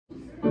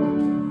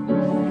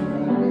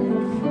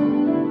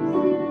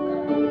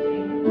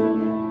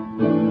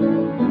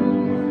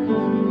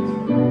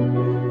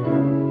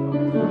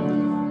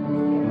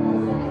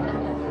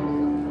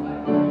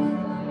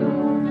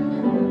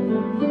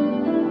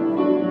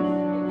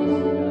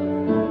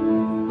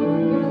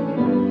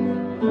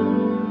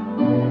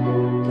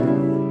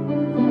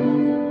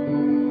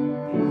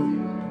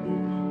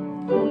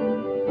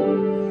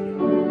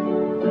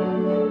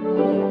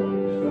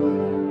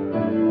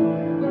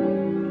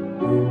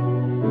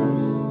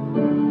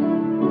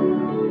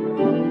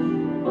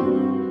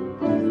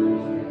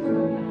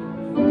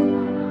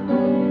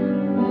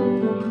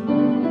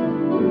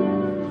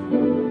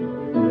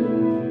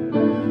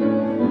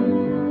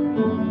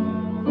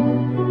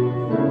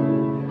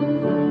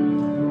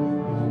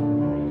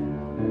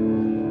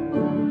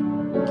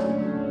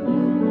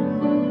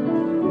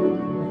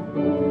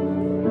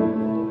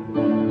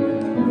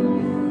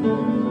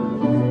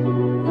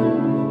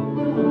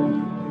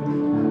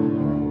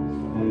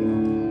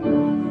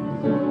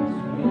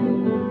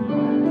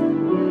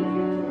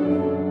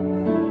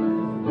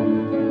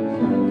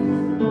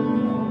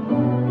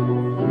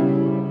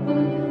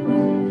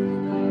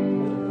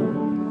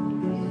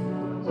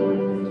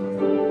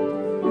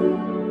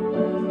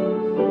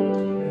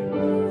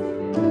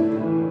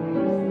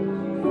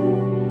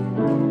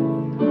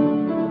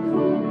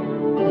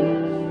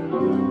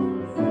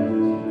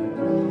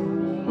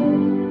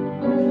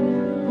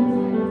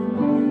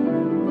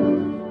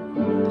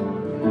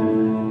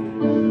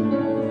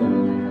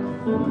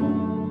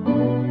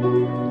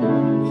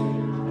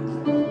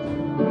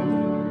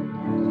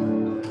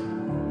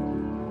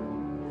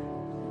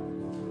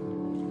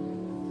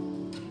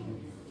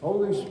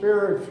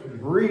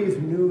Spirit,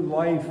 breathe new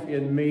life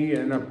in me,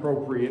 an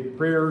appropriate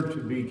prayer to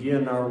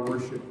begin our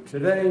worship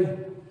today.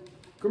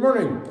 Good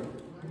morning.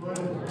 Good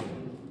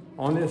morning.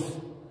 On this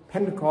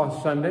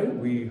Pentecost Sunday,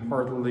 we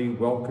heartily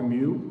welcome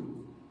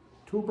you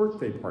to a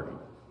birthday party.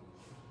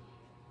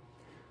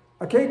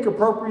 A cake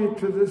appropriate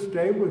to this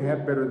day would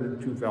have better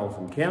than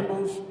 2,000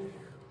 candles.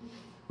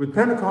 With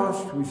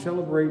Pentecost, we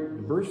celebrate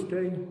the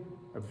birthday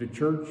of the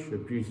Church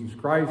of Jesus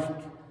Christ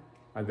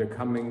by the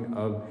coming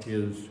of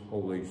His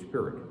Holy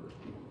Spirit.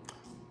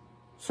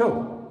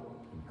 So,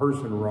 in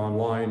person or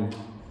online,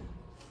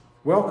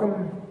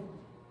 welcome.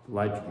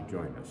 Glad you could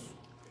join us.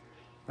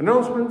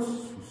 Announcements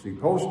you see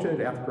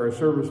posted after our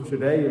service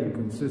today, and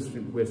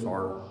consistent with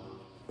our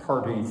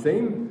party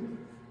theme,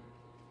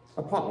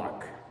 a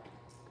potluck.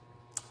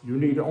 You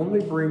need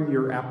only bring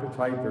your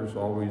appetite. There's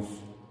always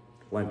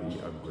plenty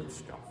of good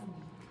stuff.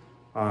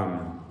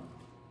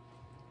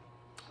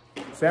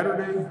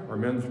 Saturday, our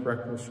men's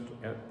breakfast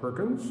at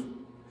Perkins.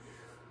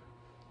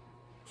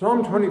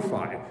 Psalm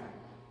 25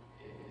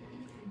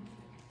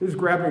 is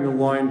grabbing a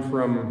line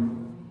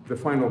from the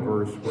final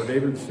verse where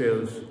David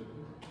says,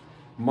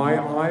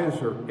 "My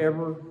eyes are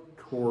ever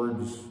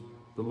towards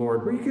the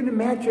Lord." Where you can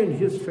imagine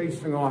his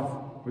facing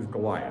off with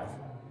Goliath.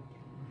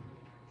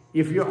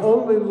 If you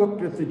only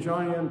looked at the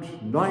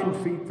giant 9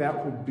 feet,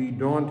 that would be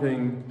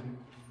daunting.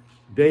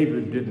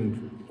 David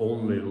didn't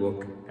only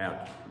look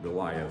at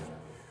Goliath.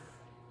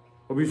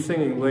 We'll be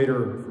singing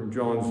later from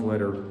John's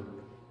letter,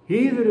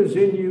 "He that is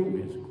in you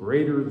is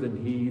greater than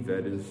he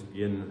that is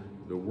in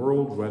the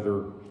world,"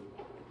 whether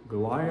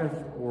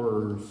Goliath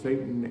or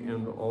Satan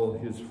and all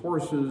his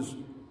forces,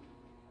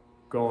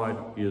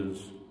 God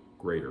is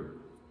greater.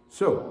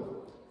 So,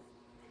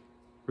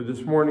 for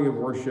this morning of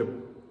worship,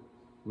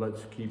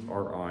 let's keep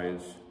our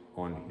eyes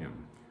on him.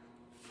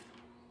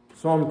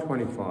 Psalm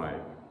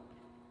 25.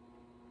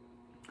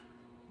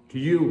 To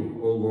you,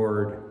 O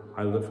Lord,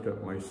 I lift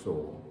up my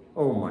soul.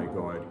 O my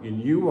God, in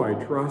you I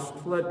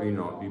trust. Let me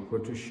not be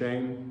put to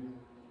shame.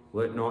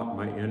 Let not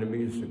my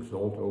enemies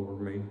exult over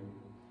me.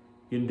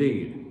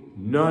 Indeed,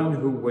 none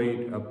who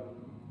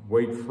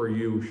wait for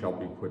you shall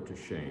be put to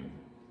shame.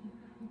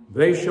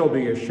 They shall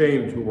be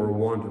ashamed who are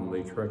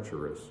wantonly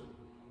treacherous.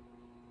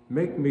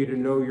 Make me to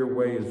know your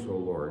ways, O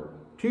Lord.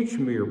 Teach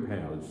me your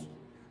paths.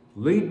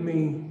 Lead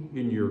me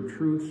in your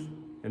truth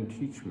and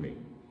teach me.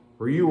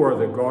 For you are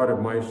the God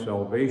of my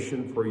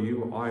salvation. For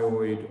you I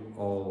wait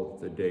all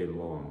the day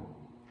long.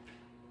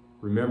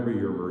 Remember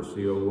your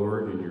mercy, O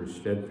Lord, and your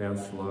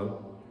steadfast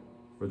love,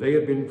 for they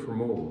have been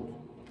from old.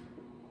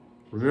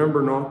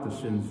 Remember not the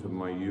sins of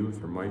my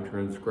youth or my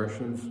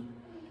transgressions.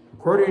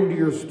 According to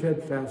your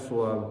steadfast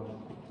love,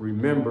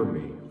 remember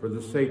me for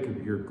the sake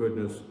of your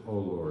goodness, O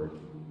Lord.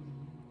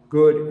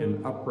 Good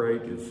and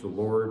upright is the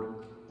Lord.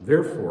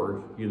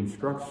 Therefore, he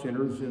instructs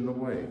sinners in the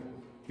way.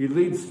 He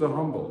leads the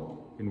humble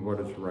in what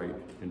is right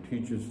and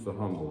teaches the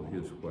humble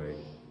his way.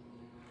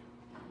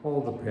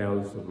 All the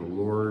paths of the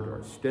Lord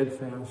are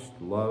steadfast,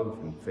 love,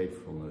 and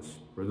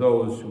faithfulness for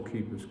those who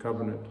keep his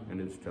covenant and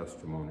his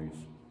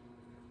testimonies.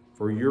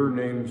 For your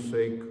name's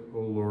sake,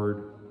 O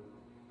Lord,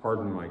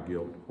 pardon my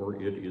guilt, for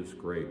it is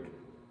great.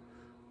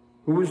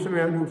 Who is the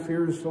man who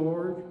fears the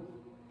Lord?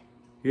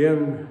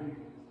 Him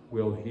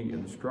will he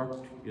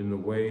instruct in the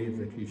way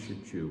that he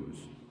should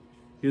choose.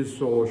 His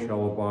soul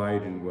shall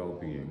abide in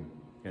well-being,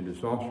 and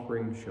his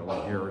offspring shall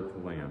inherit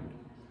the land.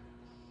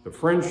 The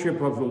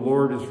friendship of the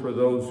Lord is for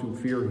those who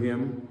fear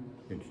him,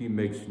 and he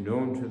makes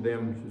known to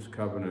them his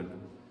covenant.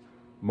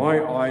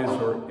 My eyes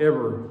are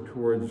ever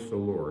towards the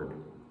Lord,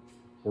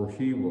 for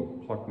he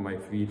will pluck my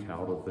feet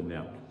out of the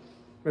net.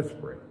 Let's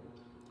pray.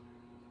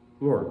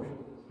 Lord,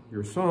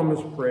 your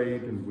psalmist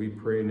prayed, and we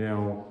pray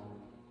now,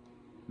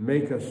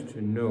 make us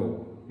to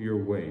know your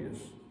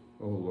ways.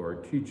 O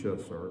Lord, teach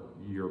us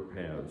your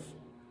paths.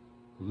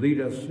 Lead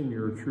us in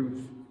your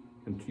truth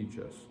and teach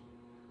us.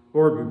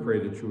 Lord, we pray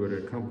that you would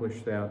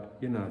accomplish that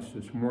in us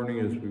this morning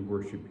as we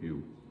worship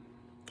you.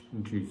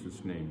 In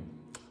Jesus' name,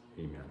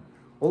 amen.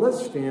 Well,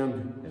 let's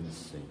stand and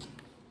sing.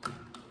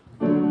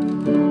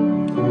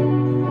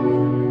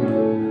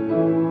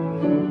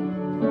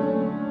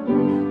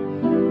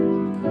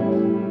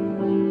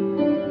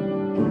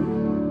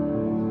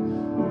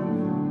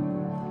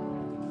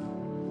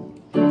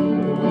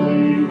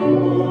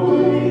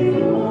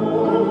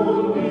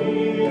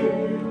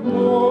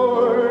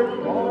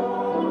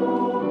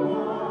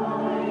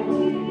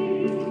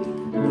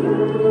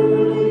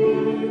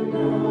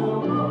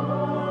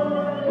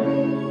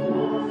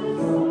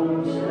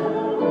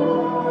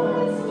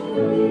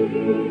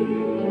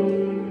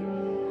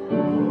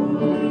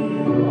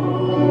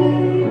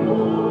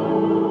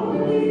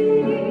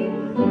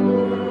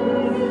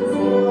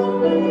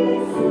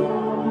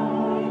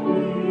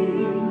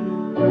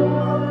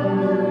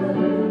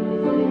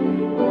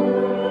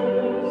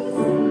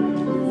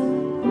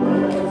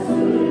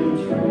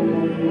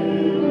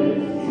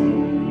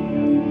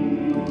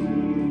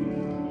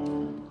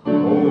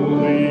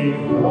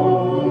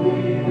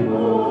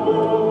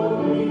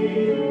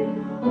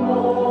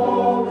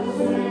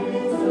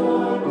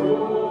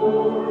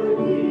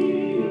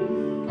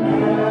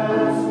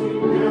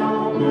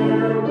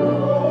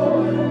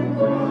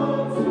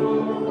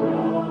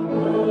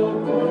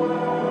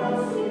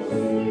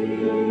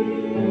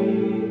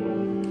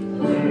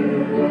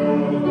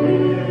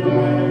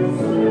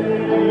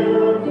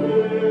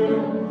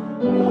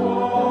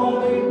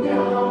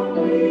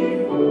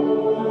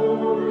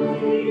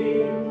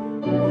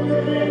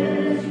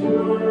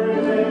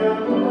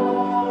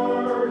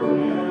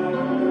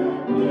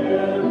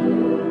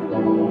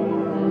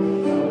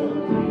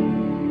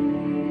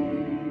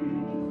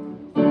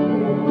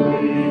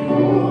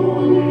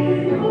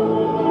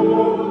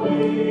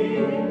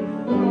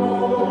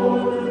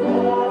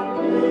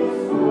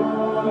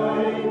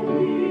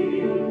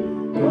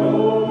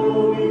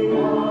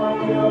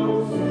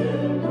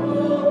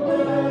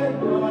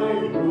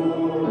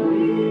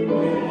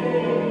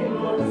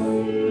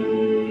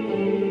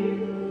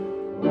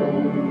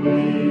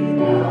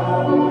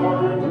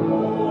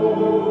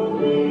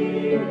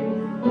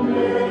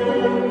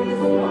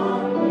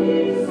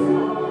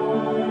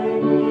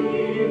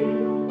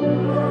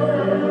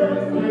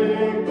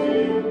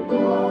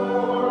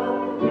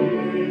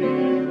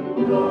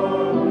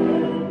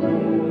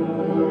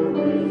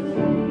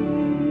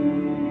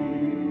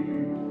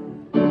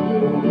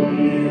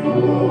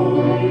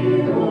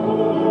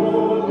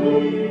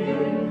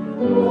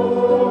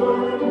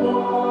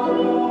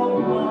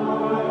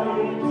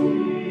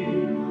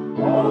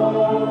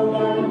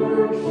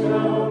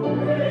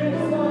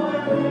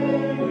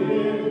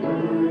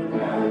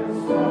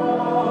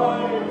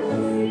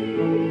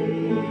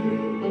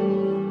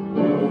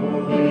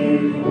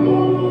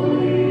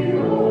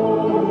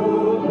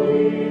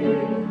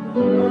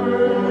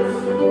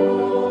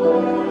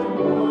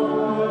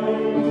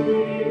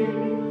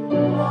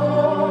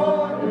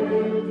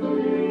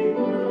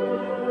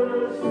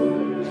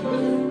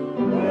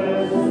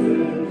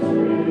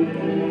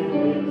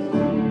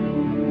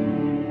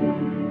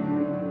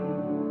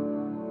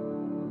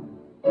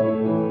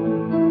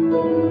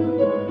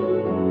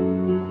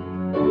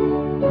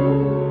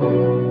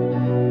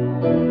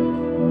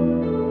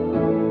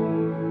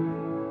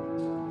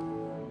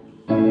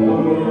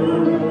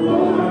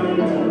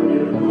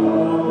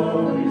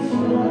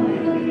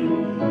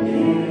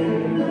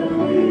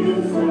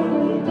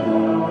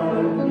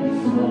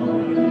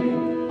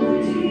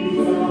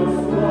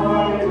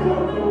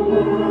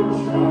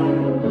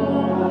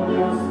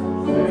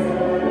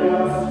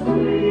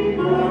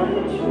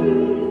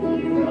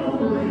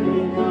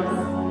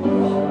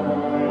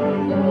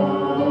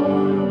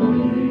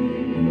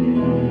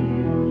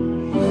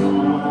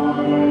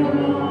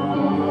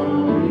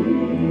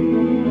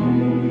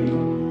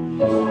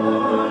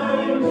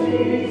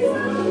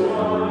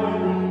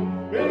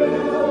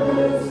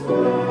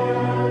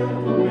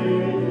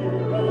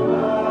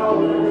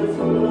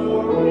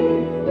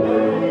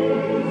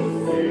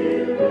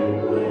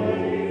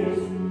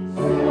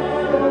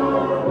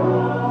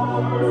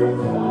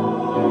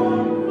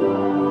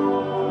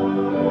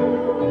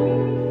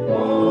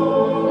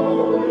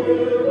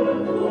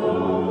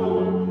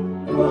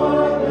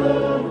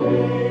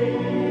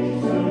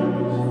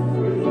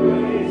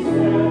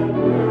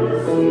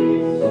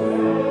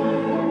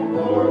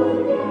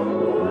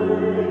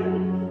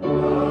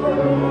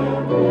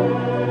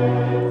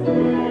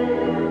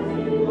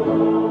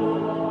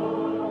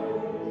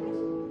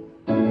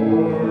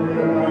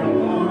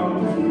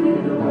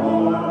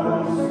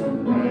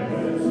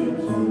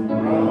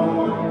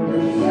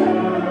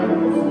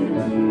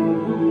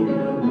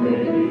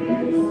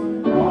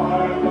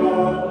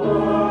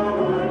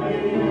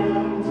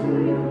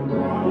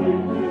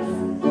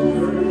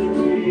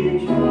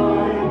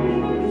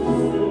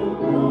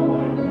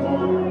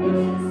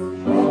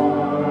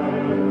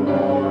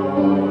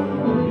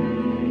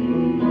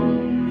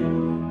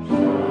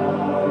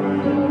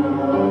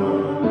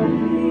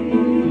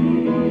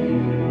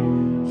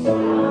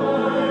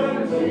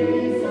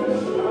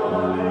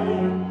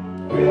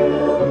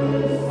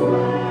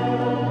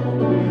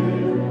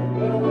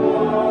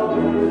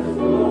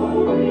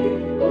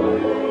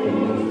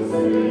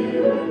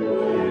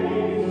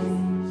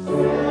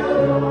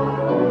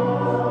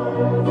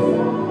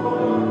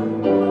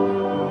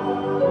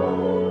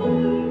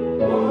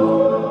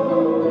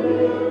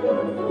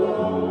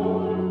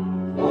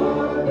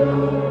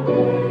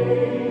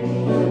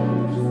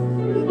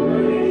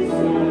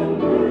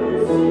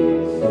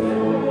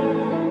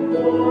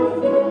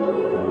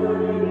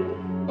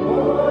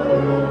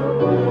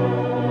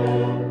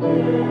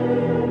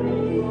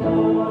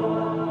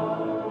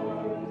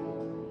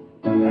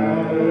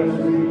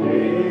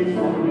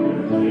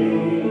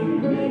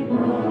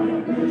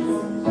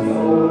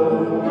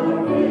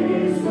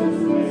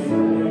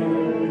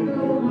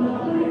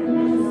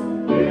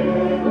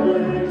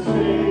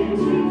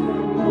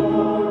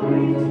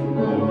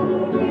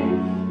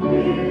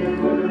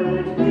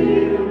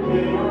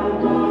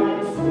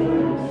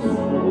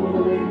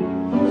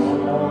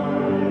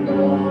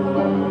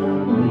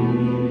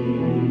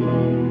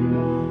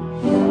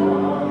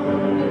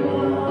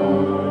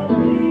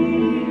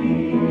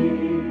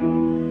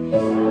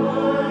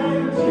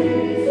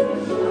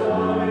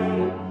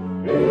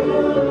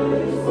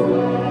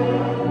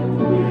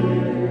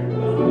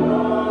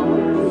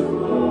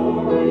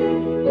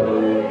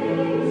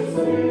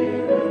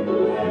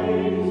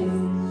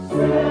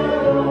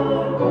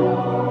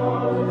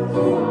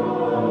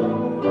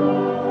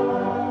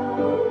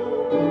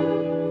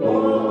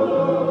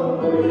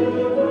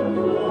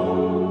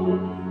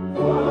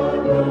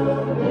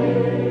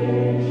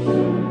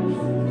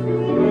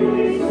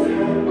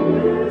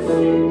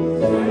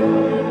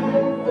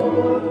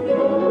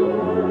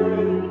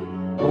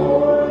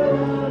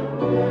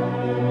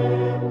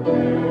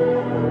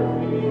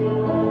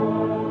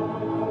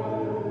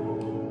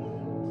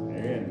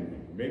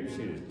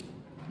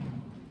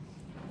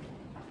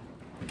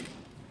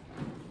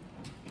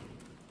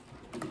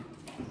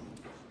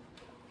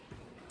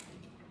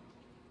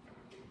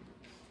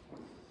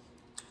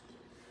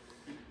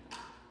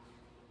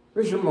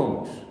 Mission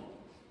moments.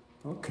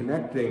 Well,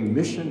 connecting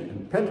mission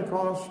and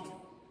Pentecost,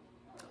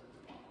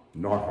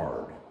 not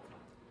hard.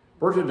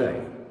 For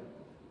today,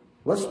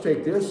 let's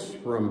take this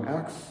from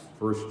Acts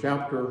 1st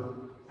chapter,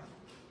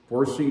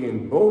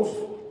 foreseeing both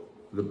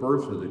the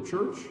birth of the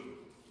church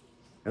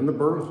and the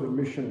birth of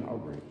mission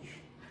outreach.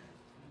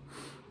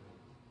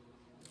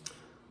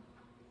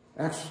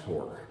 Acts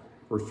 4,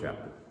 first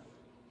chapter.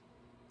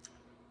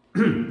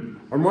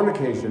 On one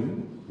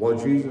occasion, while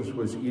Jesus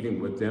was eating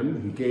with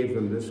them, he gave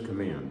them this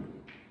command: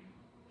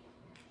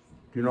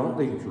 do not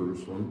leave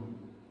Jerusalem,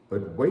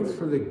 but wait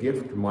for the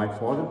gift my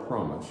Father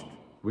promised,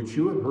 which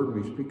you have heard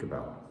me speak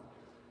about.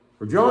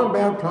 For John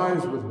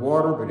baptized with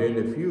water, but in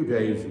a few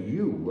days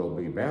you will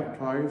be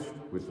baptized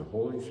with the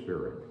Holy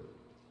Spirit.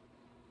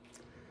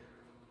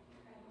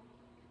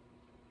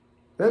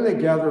 Then they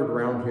gathered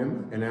around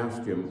him and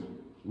asked him,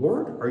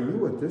 Lord, are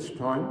you at this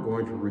time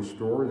going to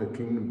restore the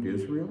kingdom to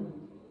Israel?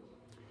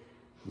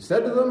 He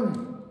said to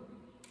them,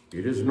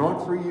 it is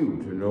not for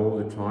you to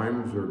know the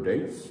times or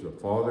dates the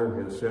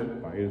Father has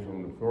sent by his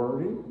own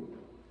authority,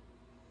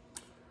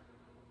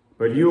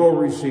 but you will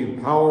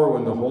receive power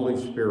when the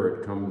Holy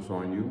Spirit comes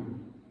on you,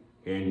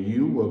 and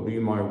you will be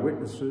my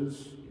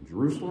witnesses in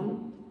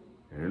Jerusalem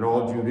and in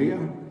all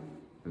Judea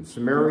and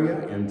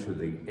Samaria and to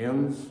the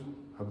ends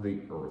of the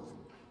earth.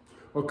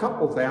 Well,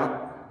 couple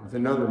that with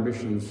another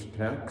missions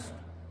text,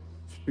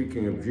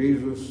 speaking of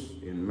Jesus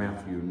in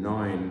Matthew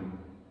 9.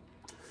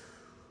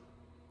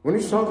 When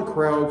he saw the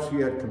crowds, he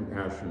had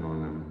compassion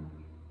on them,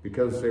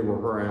 because they were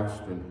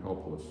harassed and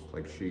helpless,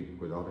 like sheep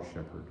without a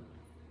shepherd.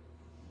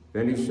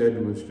 Then he said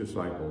to his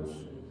disciples,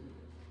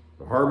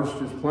 the harvest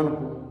is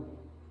plentiful,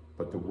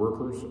 but the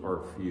workers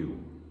are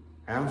few.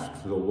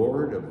 Ask the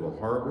Lord of the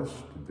harvest,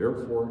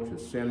 therefore, to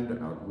send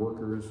out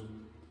workers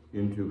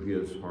into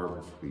his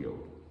harvest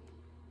field.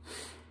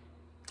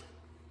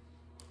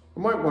 I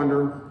might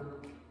wonder,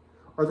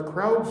 are the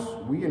crowds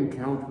we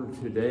encounter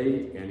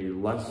today any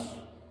less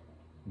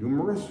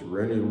numerous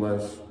or any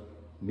less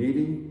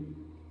needy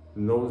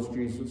than those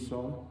Jesus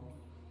saw?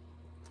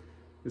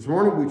 This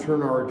morning we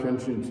turn our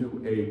attention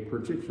to a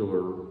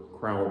particular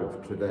crowd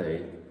of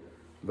today,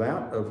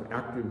 that of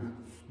active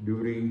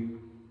duty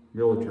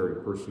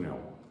military personnel,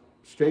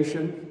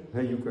 stationed,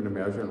 you can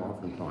imagine,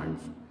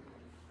 oftentimes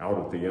out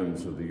at the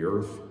ends of the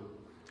earth.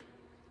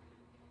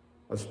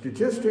 A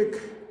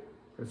statistic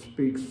that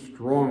speaks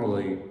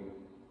strongly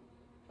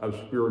of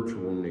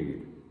spiritual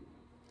need.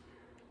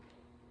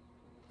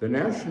 The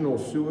national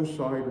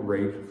suicide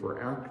rate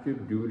for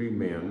active duty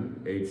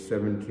men aged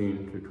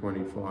 17 to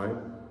 25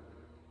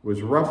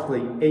 was roughly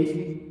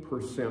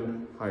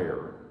 80%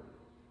 higher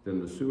than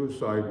the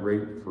suicide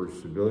rate for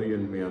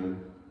civilian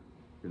men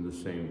in the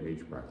same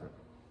age bracket.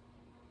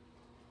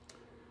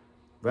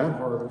 That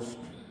harvest,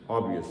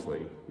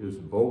 obviously, is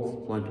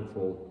both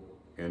plentiful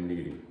and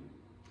needy.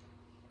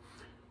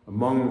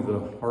 Among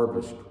the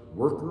harvest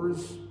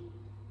workers,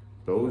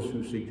 those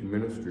who seek to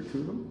minister to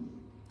them,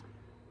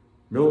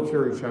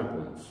 military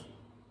chaplains.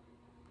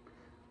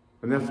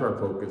 And that's our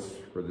focus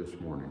for this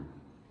morning.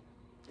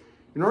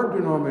 In our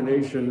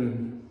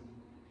denomination,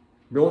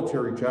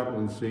 military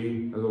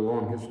chaplaincy has a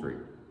long history.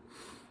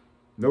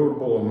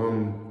 Notable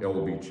among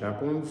LB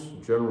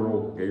chaplains,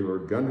 General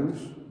Gaylord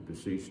Gunhus,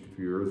 deceased a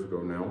few years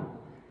ago now.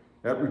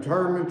 At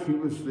retirement, he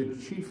was the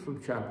Chief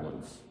of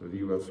Chaplains of the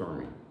U.S.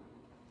 Army.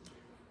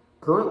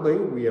 Currently,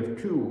 we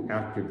have 2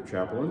 active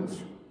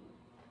chaplains.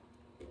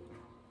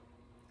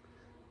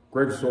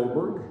 Greg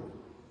Solberg,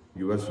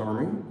 U.S.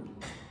 Army,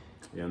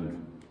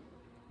 and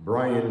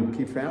Brian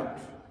Kifat,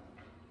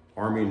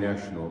 Army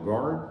National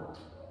Guard,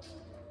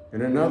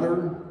 and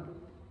another,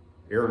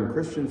 Aaron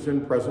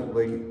Christensen,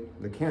 presently in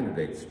the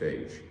candidate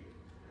stage.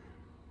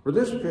 For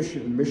this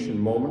mission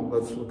moment,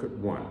 let's look at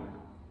one.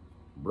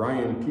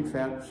 Brian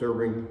Kifat,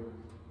 serving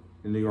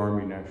in the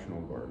Army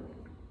National Guard.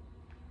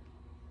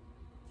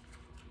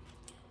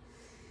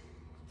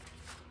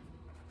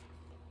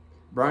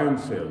 Brian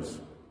says,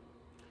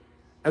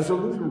 as a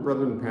Lutheran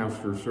Brethren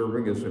pastor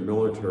serving as a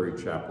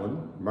military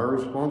chaplain, my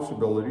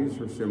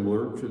responsibilities are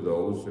similar to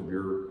those of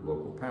your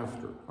local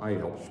pastor. I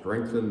help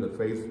strengthen the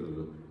faith of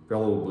the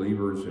fellow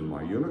believers in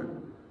my unit,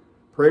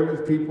 pray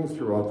with people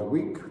throughout the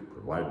week,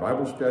 provide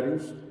Bible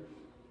studies,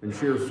 and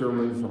share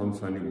sermons on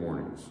Sunday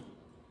mornings.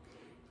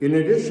 In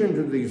addition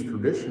to these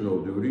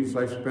traditional duties,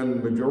 I spend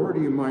the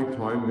majority of my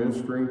time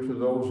ministering to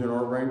those in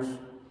our ranks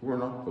who are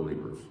not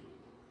believers.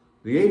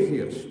 The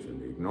atheist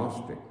and the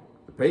agnostic,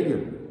 the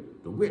pagan,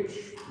 the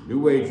witch, the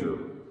New Ager,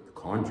 the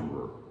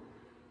conjurer.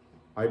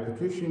 I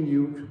petition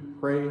you to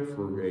pray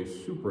for a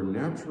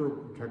supernatural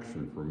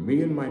protection for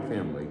me and my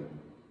family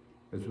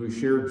as we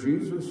share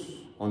Jesus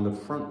on the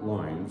front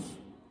lines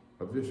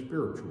of this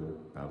spiritual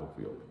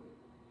battlefield.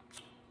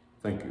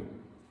 Thank you.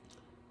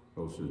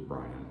 This is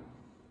Brian.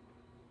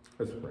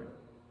 Let's pray.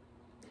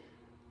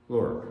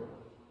 Lord,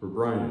 for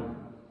Brian,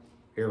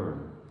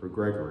 Aaron, for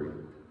Gregory,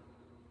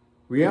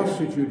 we ask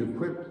that you'd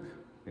equip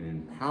and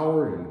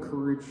empower and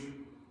encourage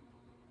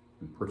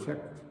and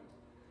protect,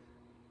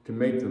 to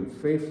make them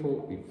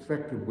faithful,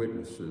 effective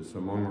witnesses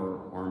among our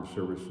armed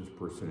services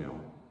personnel.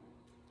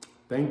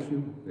 Thank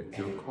you that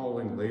you're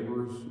calling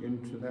laborers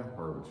into that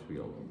harvest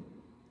field.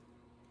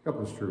 Help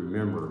us to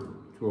remember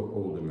to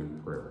uphold them in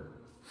prayer.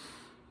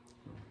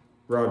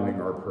 Broadening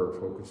our prayer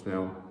focus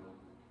now,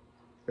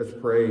 let's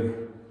pray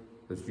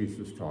as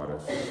Jesus taught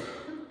us.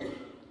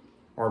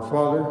 Our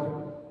Father,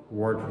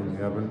 who art in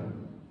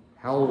heaven,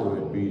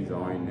 hallowed be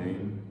thy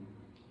name.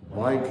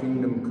 Thy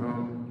kingdom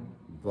come,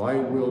 thy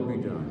will be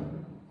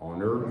done,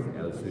 on earth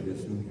as it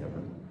is in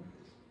heaven.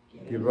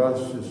 Give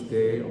us this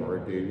day our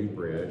daily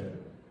bread.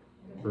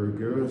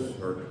 Forgive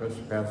us our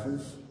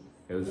trespasses,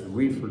 as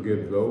we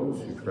forgive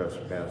those who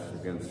trespass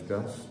against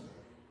us.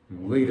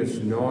 And lead us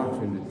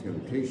not into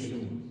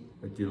temptation,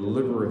 but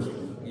deliver us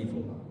from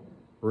evil.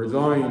 For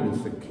thine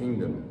is the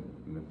kingdom,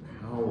 and the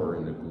power,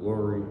 and the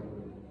glory,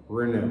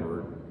 forever and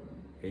ever.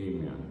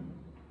 Amen.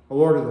 O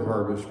Lord of the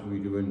harvest, we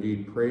do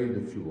indeed pray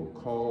that you will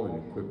call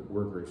and equip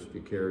workers to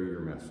carry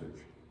your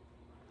message.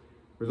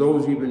 For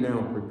those even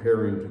now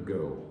preparing to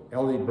go,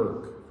 Ellie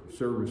Burke, for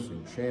service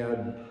in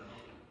Chad,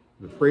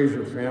 the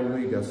Fraser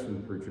family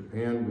destined for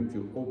Japan, would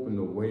you open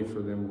the way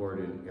for them, Lord,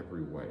 in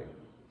every way.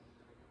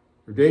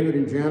 For David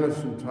and Janice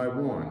in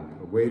Taiwan,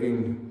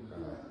 awaiting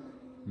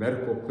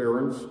medical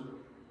clearance,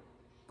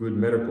 good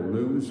medical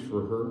news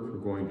for her for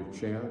going to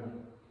Chad.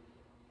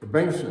 The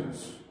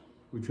Banksons,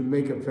 would you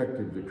make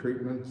effective the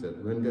treatment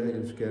that Linda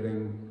is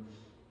getting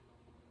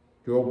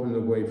to open the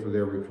way for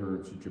their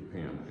return to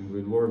Japan.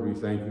 And Lord, we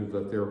thank you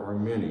that there are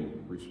many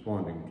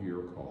responding to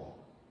your call.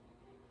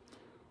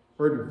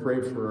 Lord, we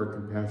pray for our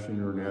Compassion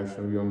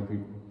International young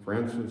people,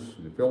 Francis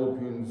in the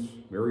Philippines,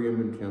 Miriam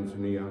in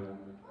Tanzania.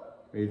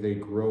 May they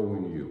grow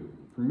in you.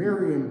 For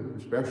Miriam,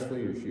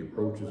 especially as she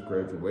approaches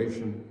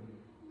graduation,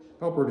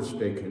 help her to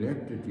stay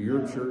connected to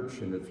your church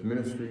and its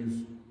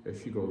ministries as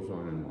she goes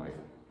on in life.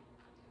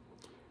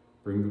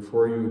 Bring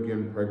before you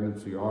again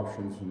pregnancy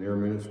options in their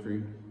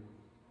ministry,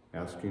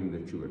 asking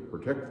that you would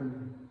protect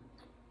them,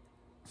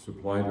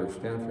 supply their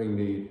staffing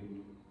need.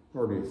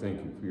 Lord, we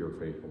thank you for your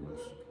faithfulness.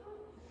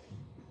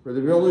 For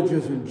the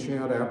villages in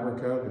Chad,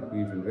 Africa that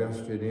we've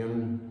invested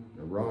in,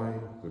 Narai,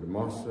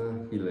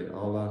 Budamasa,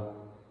 Hileala,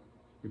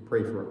 we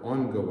pray for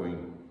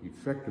ongoing,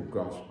 effective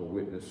gospel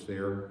witness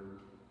there.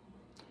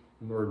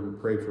 And Lord, we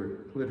pray for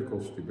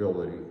political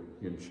stability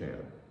in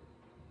Chad,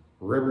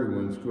 for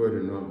everyone's good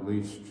and not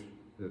least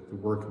that the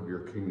work of your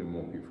kingdom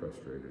won't be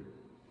frustrated.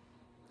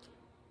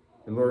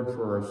 And Lord,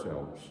 for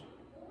ourselves,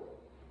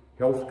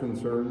 health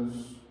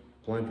concerns,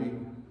 plenty,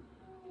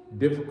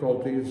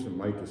 difficulties that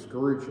might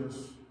discourage us,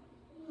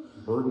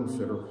 burdens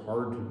that are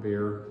hard to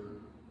bear.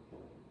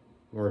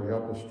 Lord,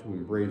 help us to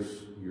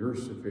embrace your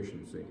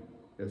sufficiency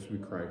as we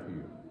cry to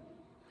you.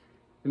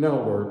 And now,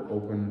 Lord,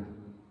 open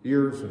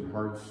ears and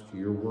hearts to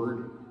your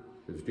word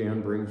as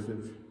Dan brings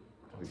it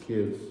to the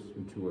kids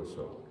and to us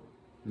all.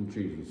 In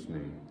Jesus'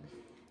 name,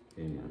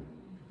 amen.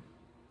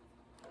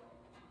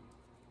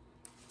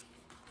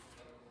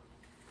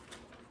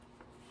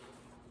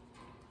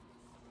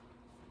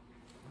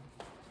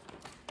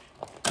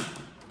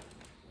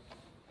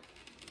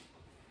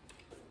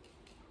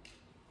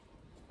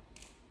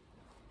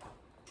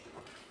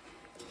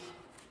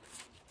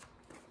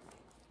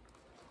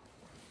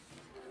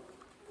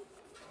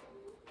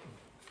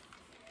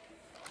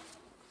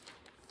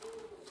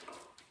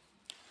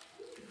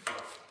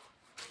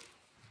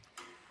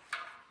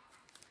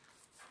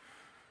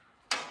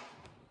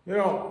 You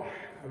know,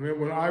 I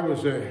mean, when I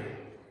was a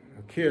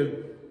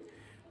kid,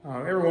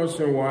 every once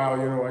in a while,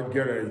 you know, I'd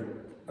get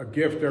a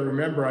gift. I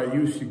remember I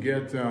used to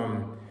get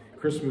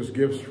Christmas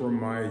gifts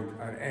from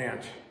an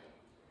aunt.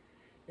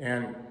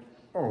 And,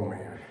 oh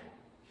man,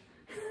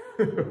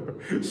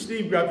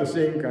 Steve got the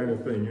same kind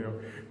of thing, you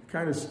know,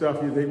 kind of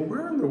stuff you think,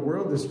 where in the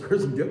world does this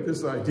person get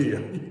this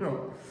idea, you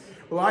know?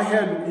 Well, I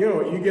had, you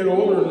know, you get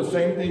older, the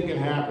same thing can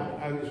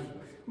happen.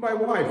 My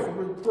wife, for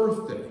her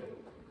birthday,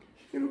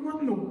 you know,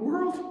 what in the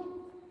world?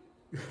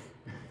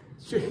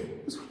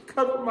 This would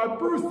cover my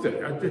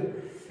birthday. I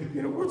did,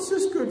 you know, what's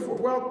this good for?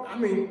 Well, I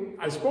mean,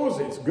 I suppose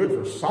it's good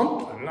for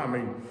something. I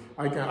mean,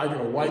 I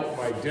can wipe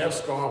my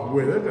desk off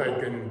with it.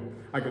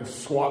 I can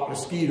swat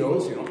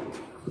mosquitoes, you know,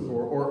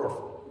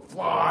 or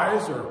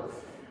flies, or.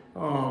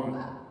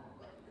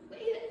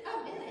 Wait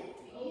a minute,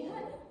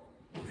 Dad.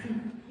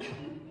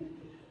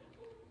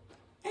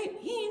 I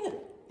mean,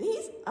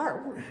 these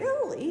are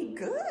really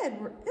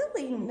good,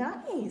 really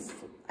nice.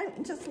 I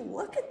mean, just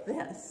look at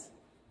this.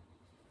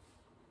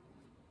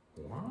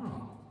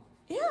 Wow.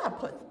 Yeah,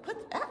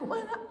 put that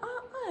one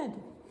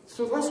on.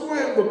 So that's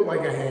why it looked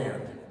like a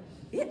hand.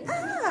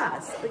 Yeah,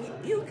 so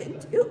you can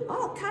do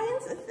all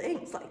kinds of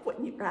things, like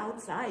when you're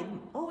outside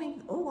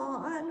mowing the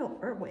lawn,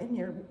 or when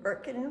you're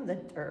working in the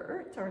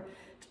dirt, or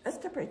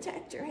just to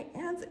protect your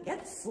hands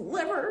against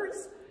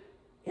slivers,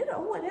 you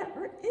know,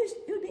 whatever it is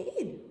you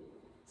need.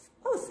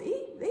 Oh,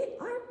 see, they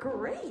are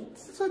great.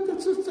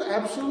 That's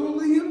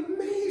absolutely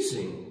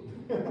amazing.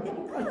 Yeah,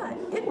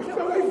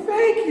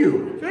 Thank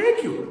you.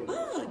 Thank you.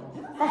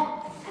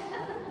 Oh,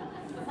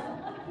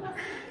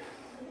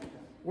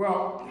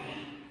 Well,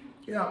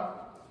 yeah.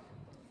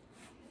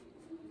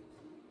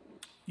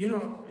 You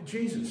know,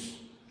 Jesus,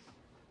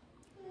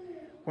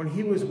 when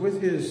he was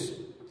with his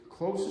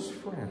closest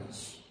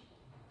friends,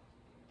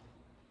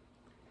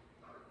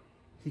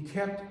 he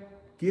kept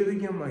giving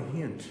them a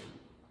hint,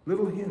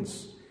 little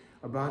hints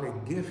about a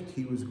gift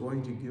he was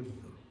going to give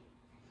them.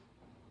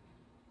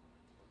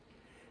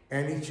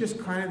 And it's just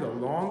kind of,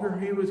 the longer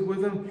he was with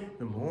them,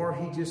 the more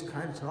he just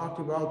kind of talked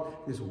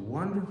about this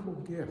wonderful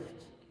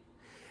gift.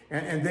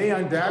 And they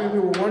undoubtedly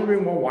were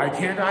wondering, well, why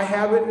can't I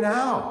have it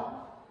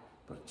now?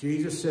 But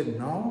Jesus said,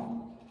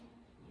 no,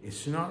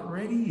 it's not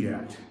ready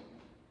yet,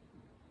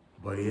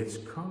 but it's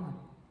coming.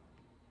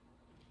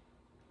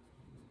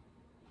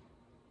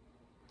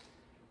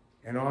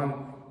 And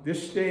on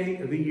this day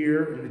of the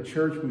year in the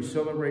church, we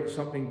celebrate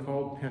something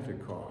called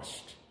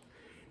Pentecost,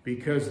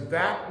 because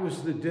that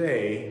was the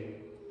day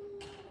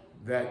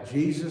that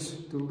Jesus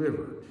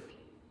delivered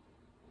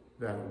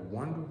that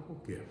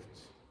wonderful gift,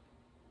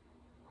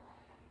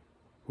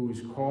 who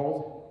is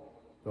called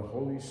the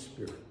Holy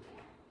Spirit.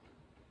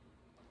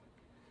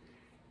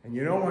 And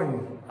you know,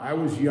 when I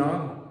was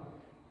young,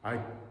 I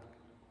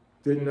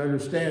didn't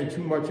understand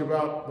too much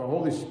about the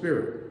Holy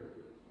Spirit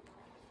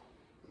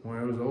when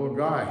I was a little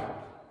guy.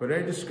 But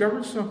I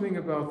discovered something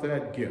about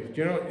that gift.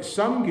 You know,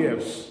 some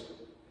gifts,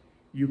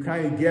 you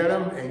kind of get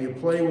them and you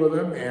play with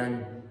them,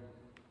 and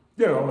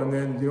you know, and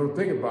then you don't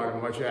think about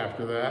it much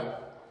after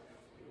that.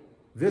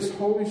 This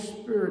Holy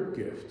Spirit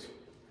gift,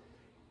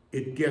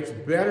 it gets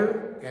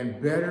better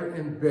and better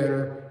and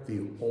better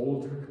the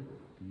older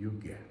you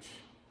get.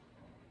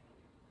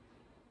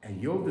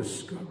 And you'll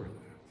discover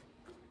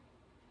that.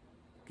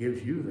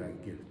 Gives you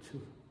that gift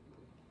too.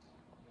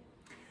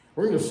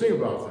 We're going to sing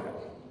about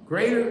that.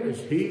 Greater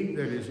is he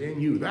that is in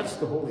you. That's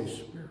the Holy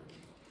Spirit.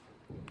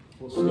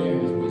 We'll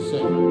stand as we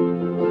sing.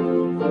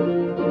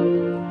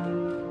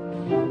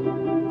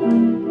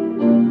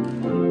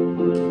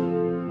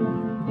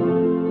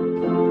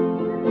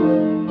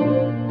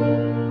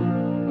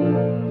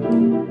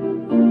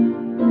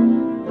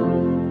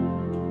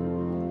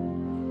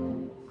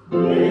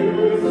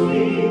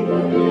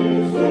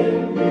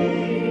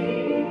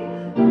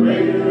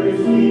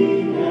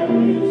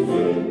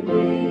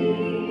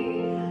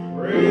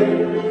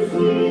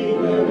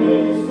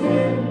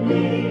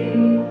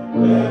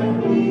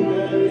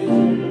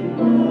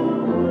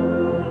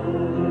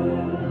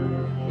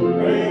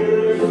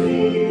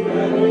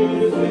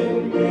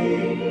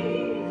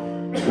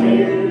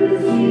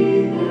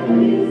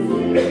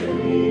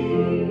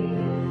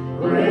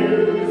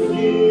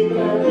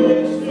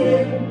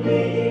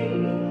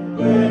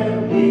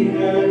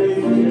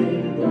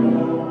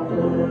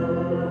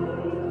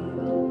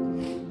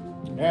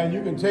 And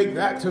you can take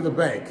that to the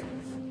bank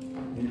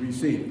and be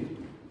seated.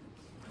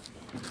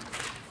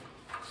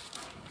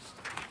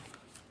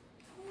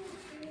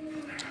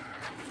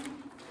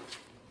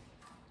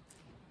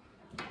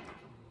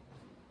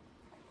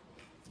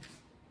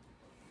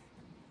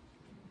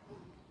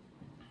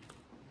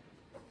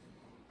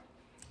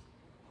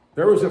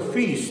 There was a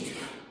feast,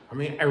 I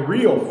mean a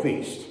real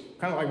feast,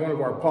 kind of like one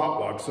of our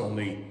potlucks,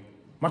 only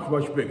much,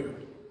 much bigger.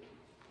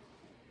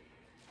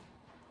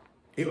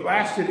 It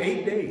lasted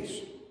 8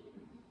 days.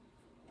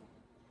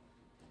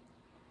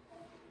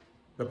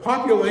 The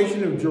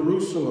population of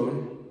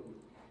Jerusalem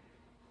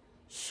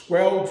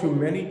swelled to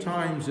many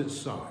times its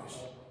size.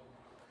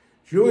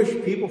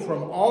 Jewish people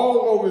from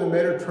all over the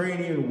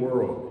Mediterranean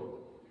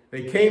world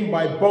They came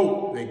by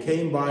boat. They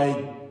came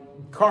by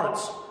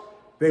carts.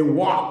 They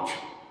walked.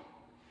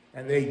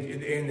 And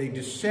they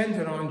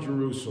descended on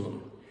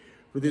Jerusalem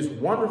for this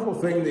wonderful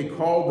thing they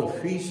called the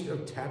Feast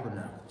of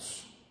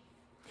Tabernacles.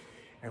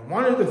 And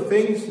one of the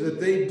things that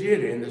they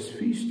did in this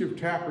Feast of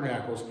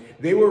Tabernacles,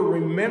 they were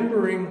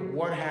remembering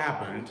what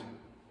happened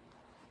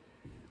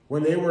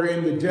when they were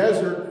in the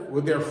desert,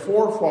 with their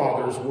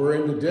forefathers were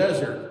in the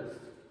desert,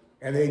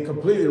 and they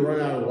completely run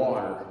out of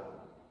water,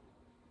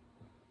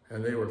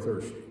 and they were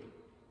thirsty.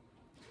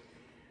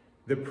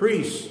 The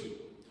priests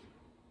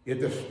at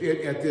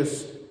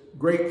this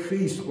great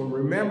feast were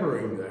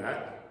remembering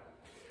that.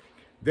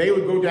 They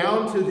would go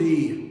down to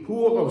the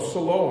pool of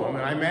Siloam,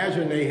 and I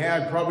imagine they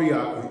had probably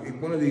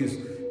one of these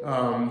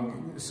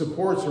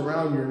supports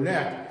around your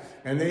neck,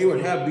 and they would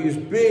have these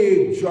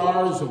big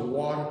jars of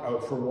water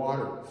for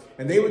water.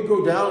 And they would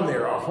go down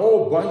there, a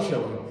whole bunch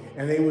of them,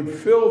 and they would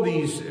fill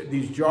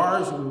these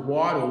jars with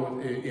water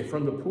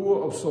from the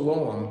pool of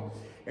Siloam.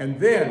 And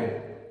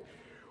then,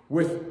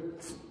 with,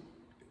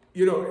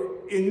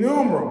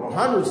 innumerable,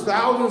 hundreds,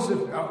 thousands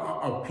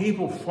of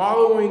people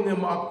following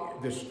them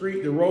up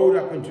the road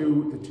up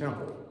into the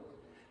temple,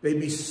 they'd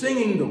be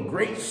singing the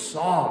great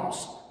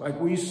psalms like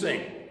we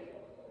sing,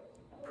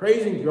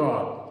 praising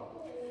God.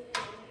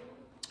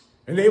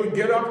 And they would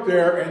get up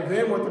there, and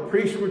then what the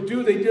priests would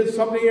do, they did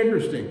something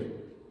interesting.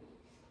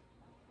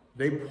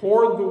 They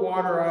poured the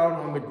water out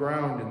on the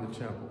ground in the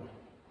temple,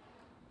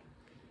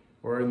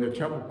 or in the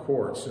temple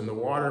courts, and the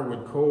water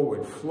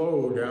would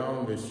flow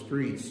down the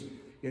streets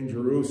in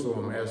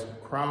Jerusalem as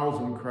crowds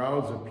and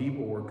crowds of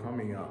people were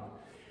coming up.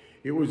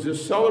 It was a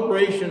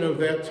celebration of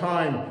that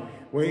time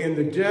when in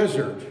the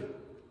desert,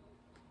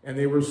 and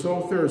they were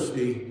so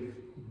thirsty,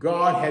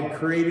 God had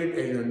created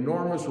an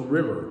enormous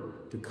river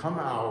to come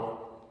out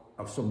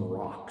of some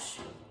rocks.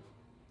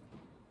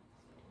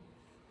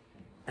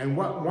 And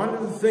one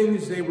of the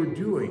things they were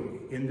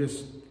doing in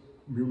this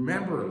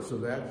remembrance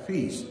of that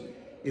feast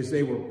is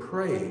they were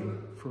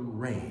praying for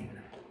rain.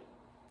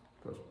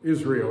 Because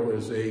Israel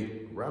is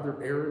a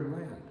rather arid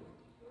land.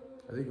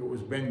 I think it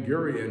was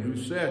Ben-Gurion who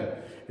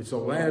said, it's a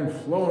land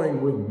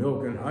flowing with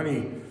milk and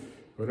honey,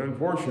 but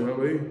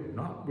unfortunately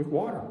not with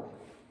water.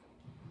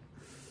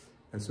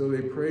 And so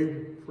they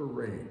prayed for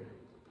rain.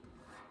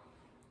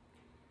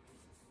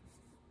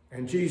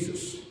 And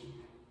Jesus,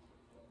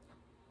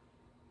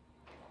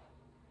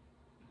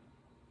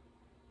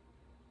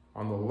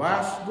 on the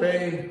last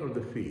day of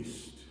the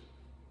feast,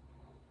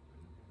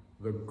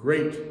 the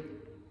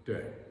great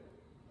day,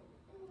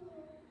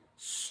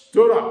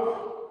 stood up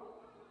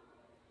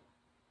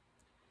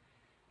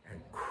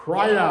and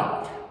cried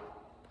out,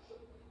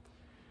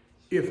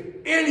 "If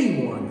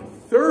anyone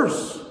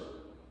thirsts,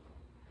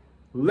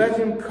 let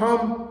him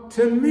come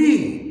to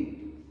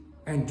me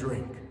and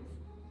drink.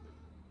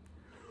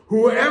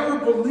 Whoever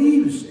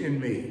believes in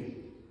me,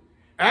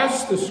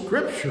 as the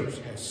scriptures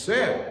have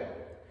said,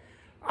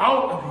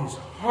 out of his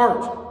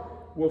heart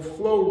will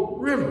flow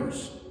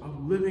rivers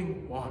of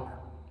living water."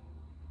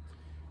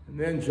 And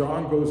then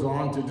John goes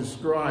on to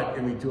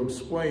to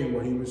explain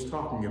what he was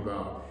talking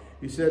about.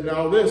 He said,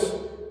 "Now this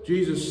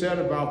Jesus said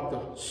about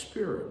the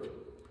Spirit,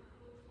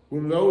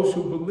 whom those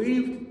who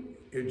believed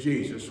in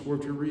Jesus were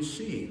to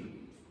receive.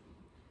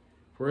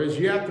 For as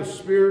yet the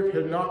Spirit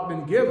had not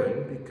been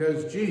given,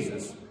 because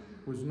Jesus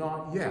was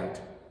not yet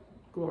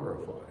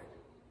glorified."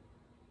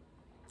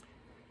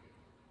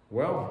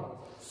 Well,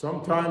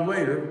 sometime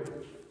later,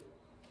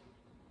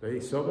 they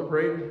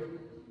celebrated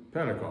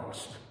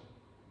Pentecost,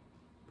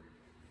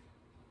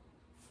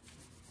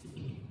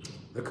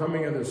 the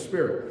coming of the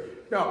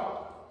Spirit.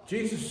 Now,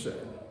 Jesus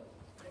said,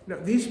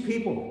 these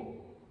people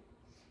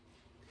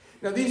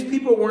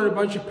weren't a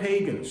bunch of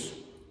pagans.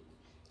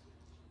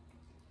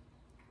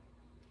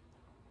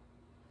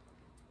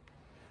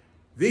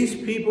 These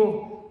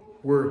people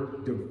were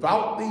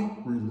devoutly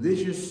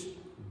religious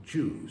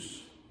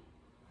Jews.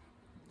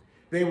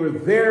 They were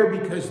there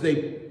because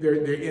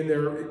in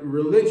their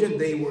religion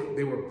they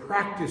were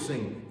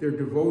practicing their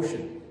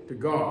devotion to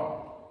God.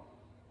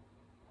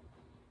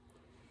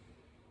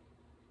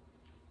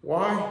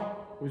 Why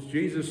was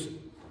Jesus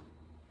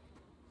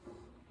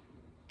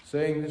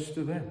saying this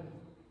to them?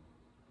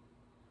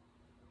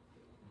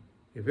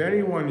 If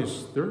anyone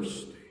is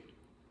thirsty,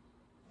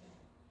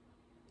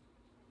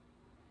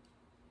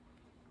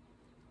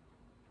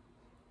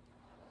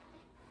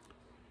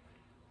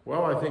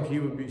 well, I think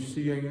he's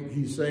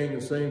saying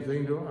the same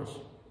thing to us.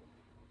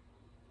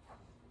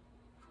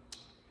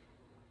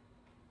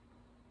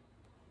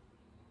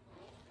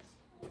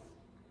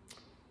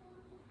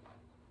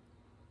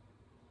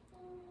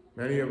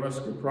 Many of us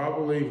could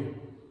probably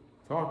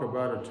talk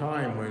about a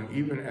time when,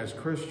 even as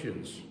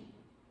Christians,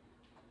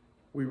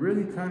 we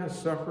really kind of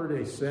suffered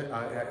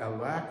a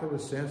lack of a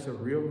sense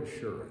of real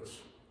assurance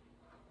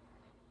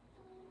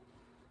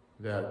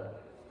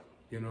that,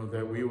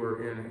 that we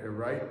were in a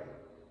right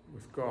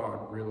with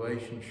God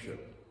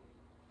relationship.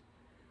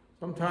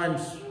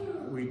 Sometimes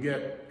we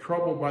get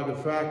troubled by the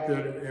fact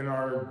that in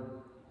our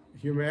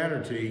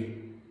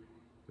humanity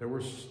there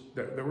were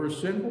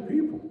sinful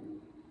people.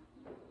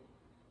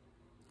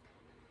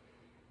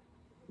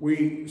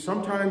 We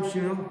sometimes,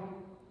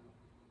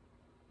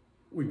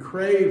 we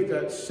crave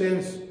that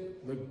sense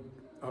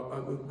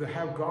to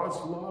have God's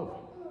love,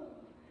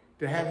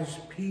 to have his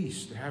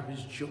peace, to have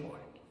his joy.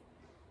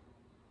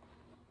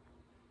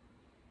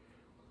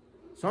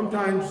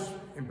 Sometimes,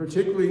 and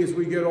particularly as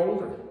we get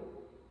older,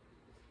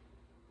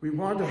 we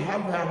want to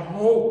have that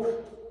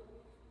hope.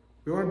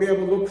 We want to be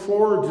able to look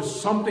forward to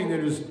something that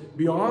is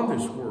beyond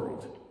this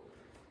world.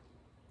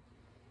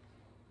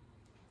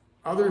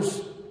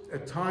 Others,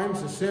 at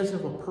times, a sense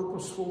of a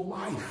purposeful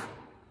life.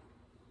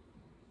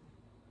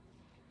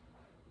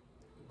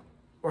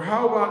 Or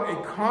how about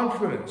a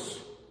confidence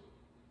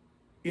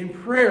in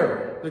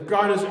prayer that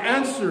God is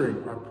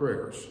answering our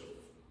prayers?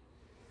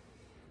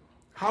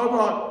 How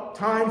about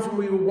times when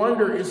we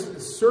wonder, is the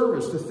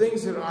service, the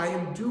things that I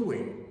am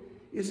doing,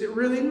 is it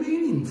really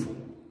meaningful?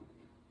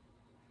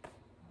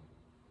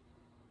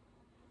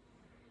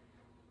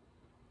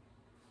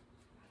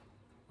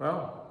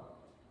 Well,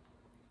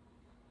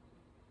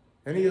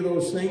 any of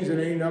those things and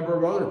any number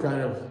of other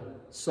kind of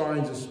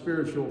signs of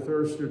spiritual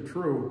thirst are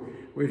true,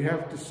 we'd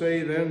have to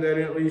say then that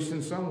at least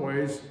in some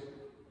ways,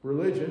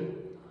 religion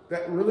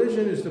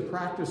is the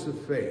practice of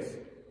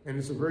faith. And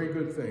it's a very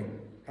good thing.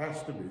 It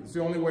has to be. It's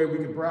the only way we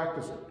can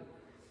practice it.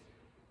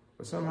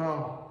 But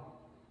somehow,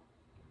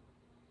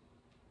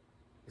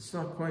 it's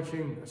not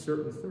quenching a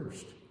certain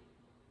thirst.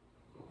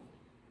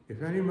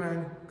 If any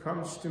man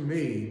comes to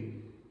me,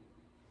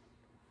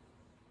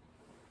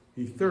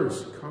 he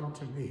thirsts, come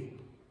to me.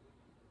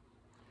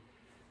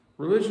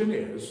 Religion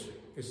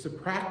it's the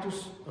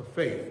practice of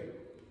faith,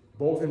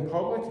 both in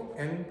public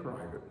and in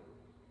private.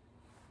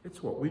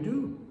 It's what we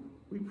do.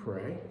 We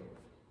pray.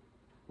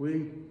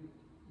 We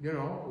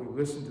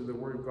listen to the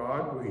Word of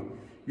God.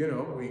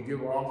 We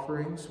give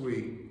offerings.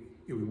 We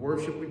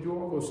worship. We do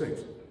all those things.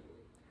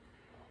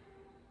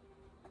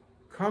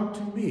 Come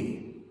to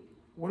me.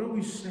 What are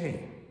we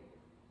saying?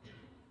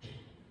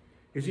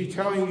 Is he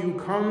telling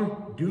you,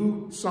 come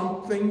do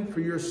something for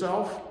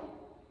yourself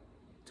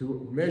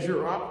to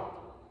measure up?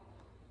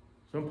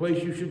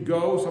 Someplace you should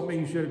go, something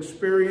you should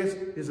experience?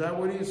 Is that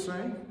what he is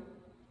saying?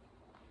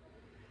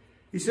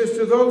 He says,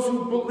 to those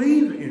who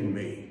believe in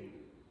me.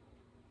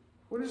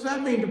 What does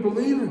that mean, to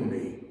believe in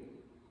me?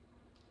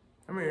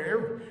 I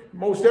mean,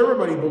 most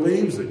everybody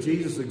believes that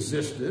Jesus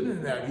existed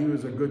and that he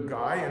was a good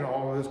guy and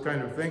all of this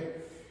kind of thing.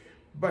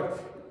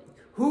 But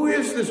who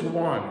is this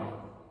one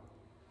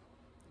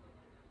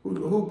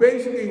who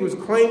basically was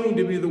claiming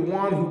to be the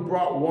one who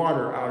brought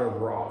water out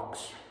of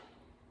rocks?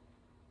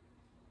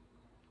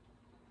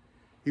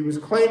 He was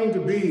claiming to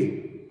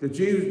be the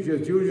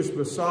Jewish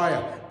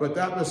Messiah, but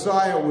that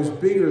Messiah was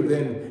bigger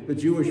than the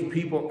Jewish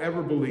people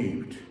ever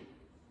believed.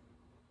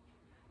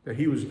 That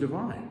he was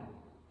divine.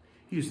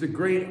 He's the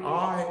great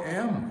I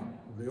am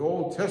of the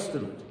Old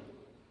Testament.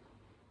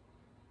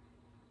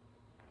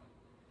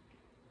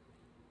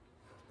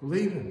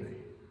 Believe in me.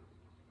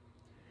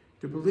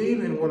 To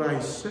believe in what I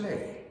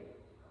say.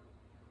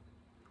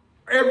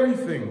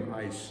 Everything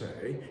I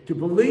say, to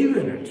believe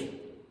in it.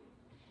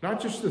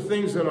 Not just the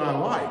things that I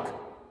like,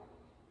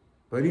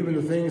 but even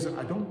the things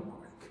I don't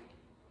like.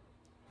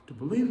 To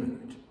believe in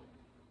it.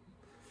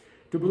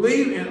 To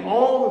believe in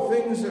all the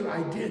things that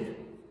I did.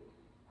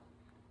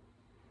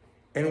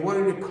 And what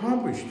it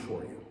accomplished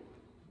for you.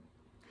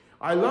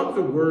 I love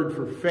the word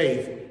for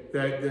faith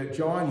that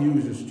John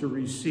uses, to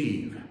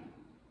receive.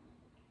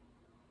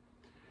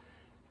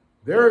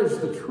 There is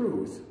the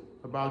truth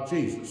about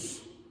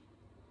Jesus.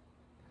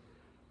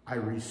 I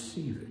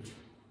receive it.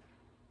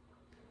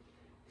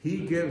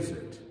 He gives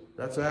it.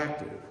 That's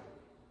active.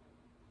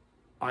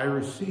 I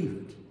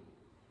receive it.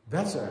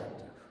 That's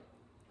active.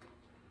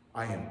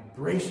 I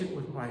embrace it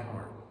with my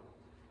heart.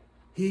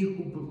 He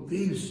who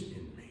believes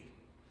in me.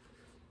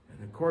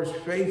 And of course,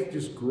 faith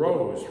just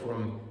grows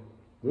from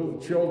little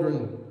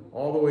children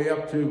all the way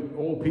up to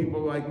old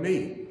people like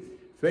me.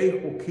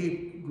 Faith will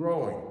keep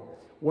growing.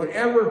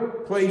 Whatever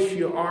place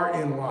you are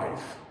in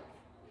life,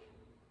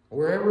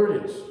 wherever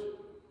it is,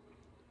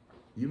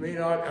 you may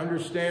not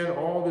understand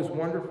all these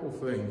wonderful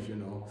things,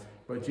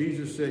 but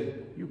Jesus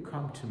said, you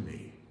come to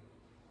me.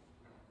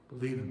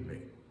 Believe in me.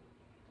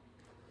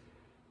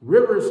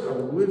 Rivers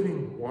of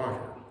living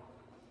water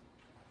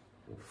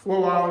will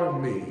flow out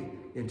of me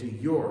into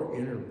your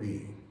inner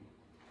being.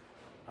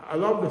 I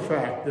love the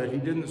fact that he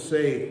didn't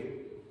say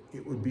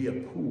it would be a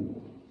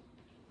pool.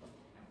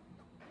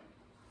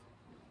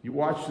 You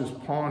watch this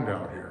pond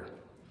out here.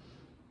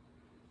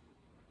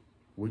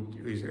 Would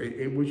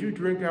you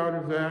drink out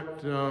of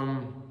that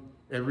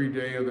every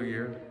day of the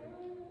year?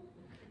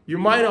 You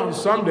might on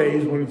some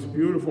days when it's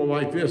beautiful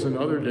like this, and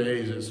other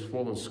days it's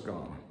full of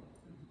scum.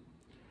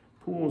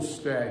 Pools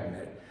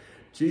stagnant.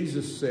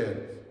 Jesus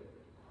said,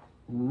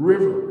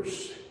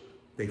 rivers,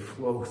 they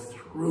flow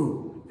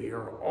through. They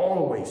are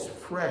always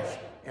fresh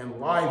and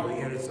lively,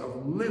 and it's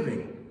of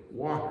living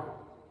water.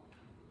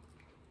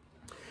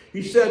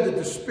 He said that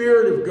the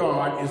Spirit of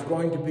God is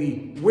going to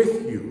be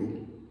with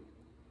you.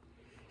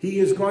 He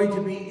is going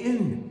to be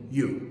in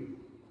you.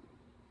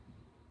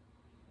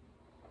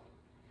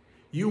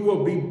 You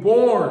will be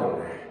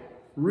born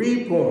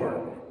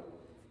reborn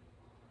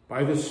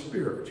by the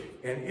Spirit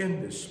and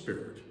in the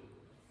Spirit.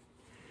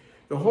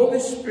 The Holy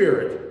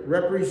Spirit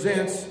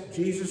represents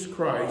Jesus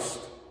Christ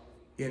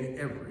in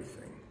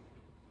everything.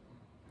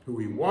 Who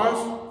he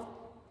was,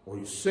 what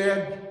he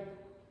said,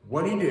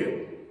 what he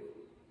did.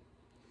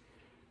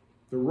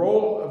 The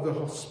role of the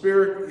Holy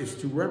Spirit is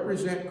to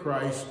represent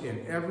Christ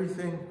in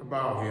everything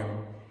about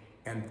him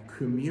and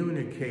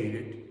communicate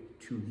it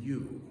to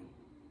you.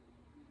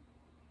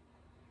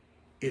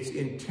 It's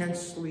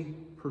intensely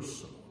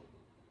personal.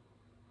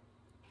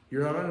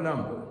 You're not a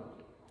number.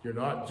 You're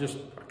not just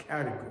a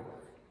category.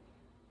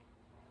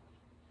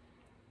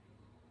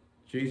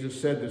 Jesus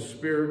said the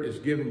Spirit is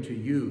given to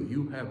you.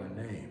 You have a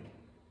name.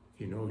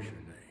 He knows your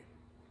name.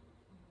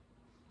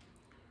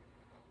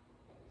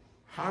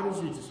 How does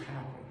it just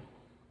happen?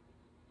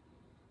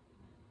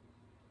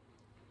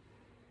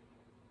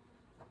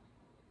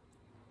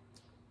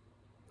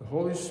 The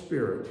Holy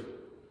Spirit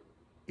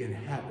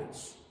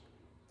inhabits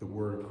the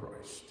Word of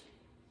Christ.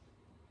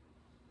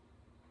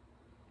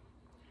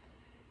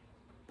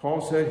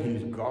 Paul said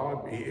he's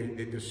God.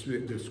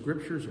 The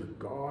scriptures are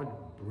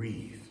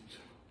God-breathed,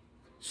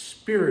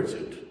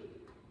 spirited.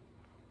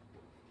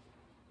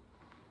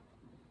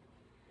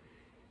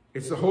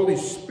 It's the Holy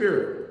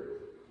Spirit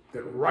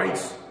that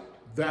writes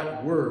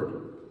that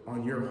word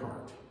on your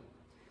heart.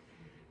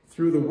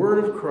 Through the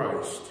Word of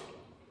Christ,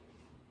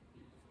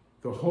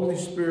 the Holy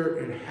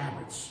Spirit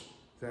inhabits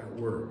that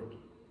word.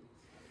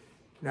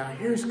 Now,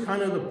 here's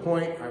kind of the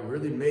point I'm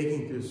really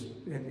making this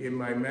in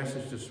my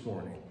message this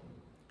morning.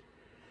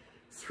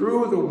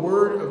 Through the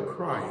Word of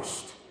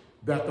Christ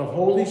that the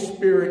Holy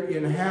Spirit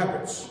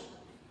inhabits,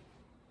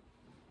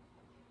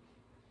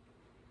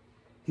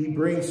 he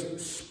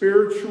brings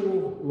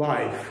spiritual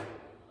life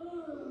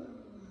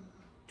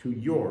to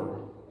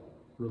your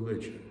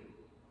religion,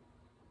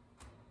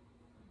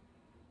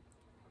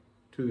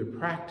 to the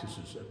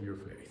practices of your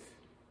faith.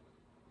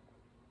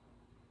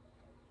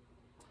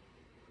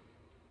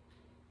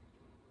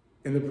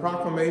 In the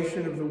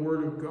proclamation of the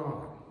Word of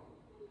God,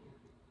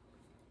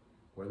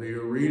 whether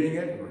you're reading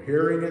it or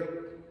hearing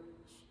it,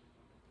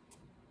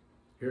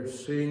 or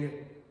seeing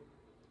it,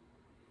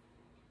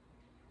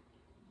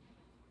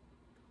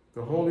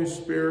 the Holy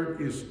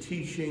Spirit is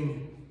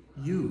teaching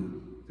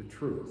you the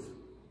truth.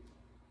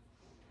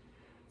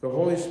 The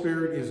Holy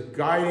Spirit is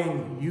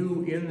guiding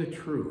you in the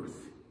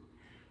truth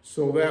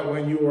so that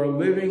when you are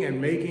living and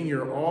making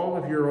all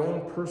of your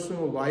own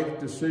personal life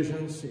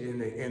decisions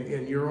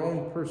in your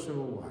own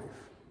personal life,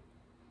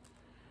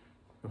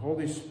 the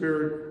Holy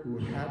Spirit who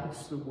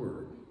inhabits the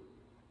Word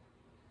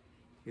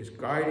is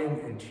guiding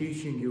and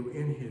teaching you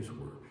in his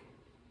Word.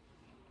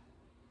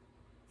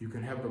 You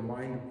can have the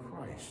mind of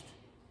Christ.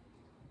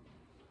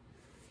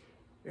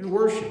 In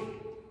worship,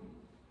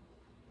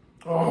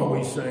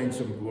 we sang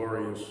some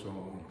glorious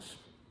songs.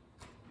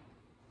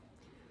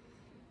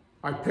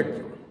 I picked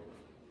them.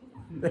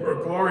 They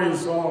were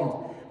glorious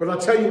songs. But I'll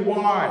tell you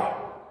why.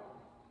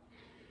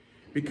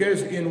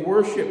 Because in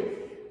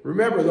worship,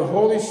 remember the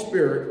Holy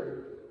Spirit,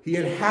 he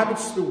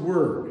inhabits the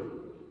Word.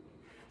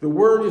 The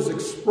Word is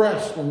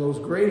expressed in those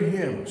great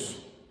hymns.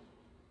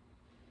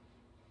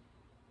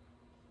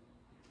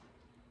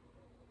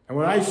 And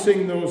when I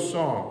sing those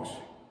songs,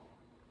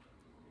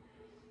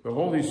 the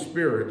Holy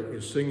Spirit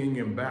is singing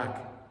them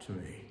back to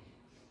me.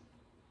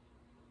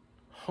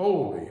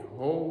 Holy,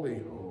 holy,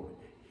 holy.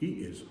 He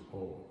is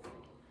holy.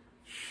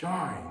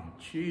 Shine,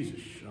 Jesus,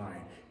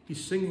 shine.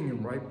 He's singing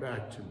them right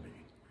back to me.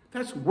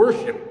 That's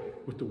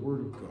worship with the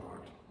Word of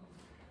God.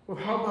 Well,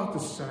 how about the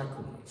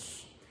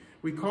sacraments?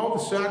 We call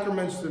the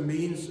sacraments the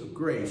means of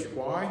grace.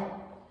 Why?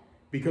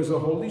 Because the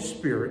Holy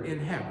Spirit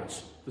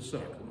inhabits the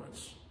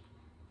sacraments.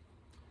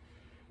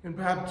 In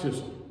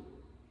baptism,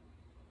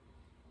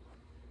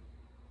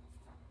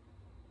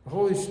 the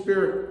Holy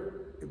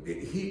Spirit,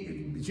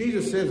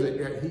 Jesus says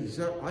that he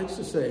likes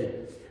to say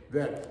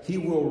that he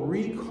will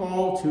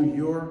recall to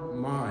your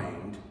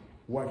mind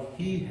what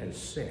he has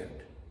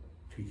said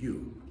to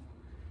you.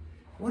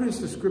 What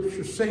does the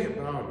scripture say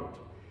about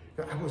it?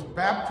 That I was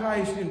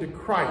baptized into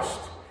Christ.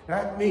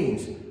 That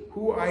means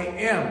who I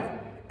am,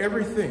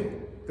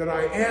 everything that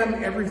I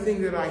am,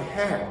 everything that I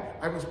have.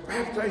 I was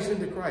baptized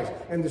into Christ.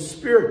 And the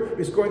Spirit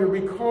is going to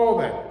recall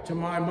that to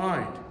my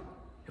mind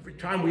every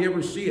time we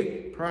ever see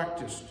it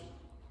practiced.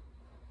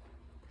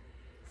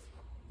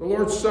 The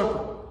Lord's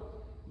Supper.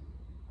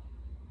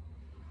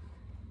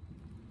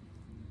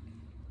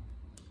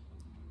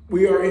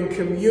 We are in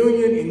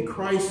communion in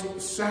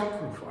Christ's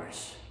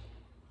sacrifice.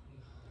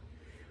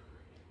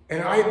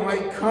 And I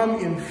might come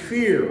in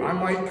fear. I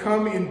might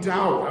come in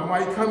doubt. I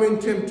might come in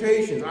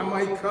temptations. I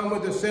might come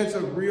with a sense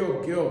of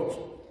real guilt.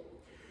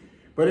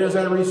 But as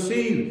I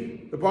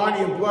receive the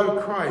body and blood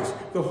of Christ,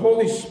 the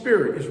Holy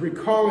Spirit is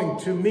recalling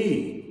to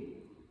me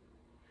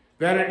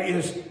that it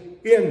is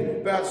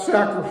in that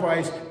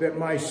sacrifice that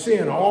my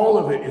sin, all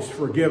of it, is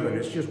forgiven.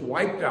 It's just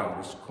wiped out.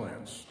 It's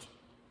cleansed.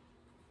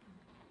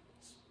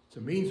 It's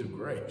a means of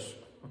grace.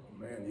 Oh,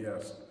 man,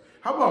 yes.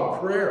 How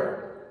about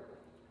prayer?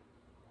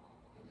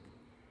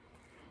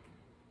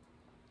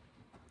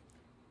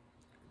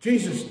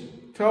 Jesus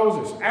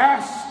tells us,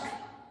 ask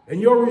and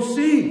you'll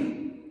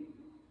receive.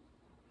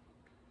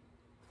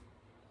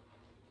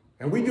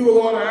 And we do a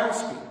lot of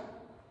asking.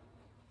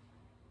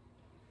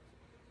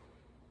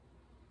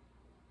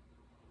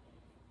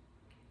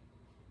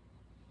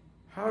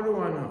 How do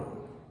I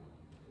know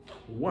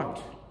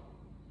what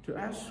to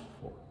ask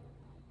for?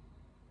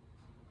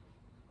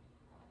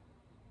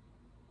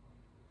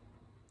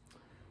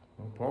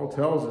 Well, Paul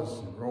tells us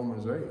in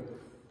Romans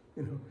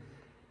 8,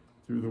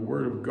 through the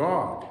Word of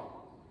God,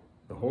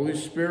 the Holy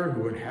Spirit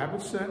who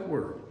inhabits that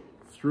Word,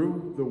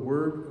 through the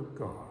Word of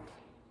God.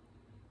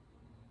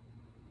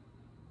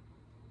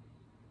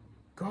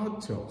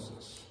 God tells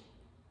us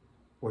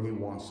what he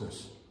wants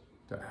us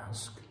to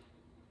ask.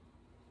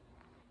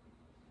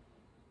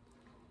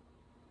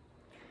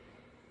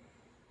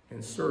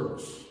 In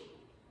service,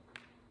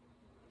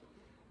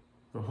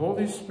 the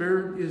Holy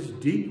Spirit is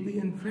deeply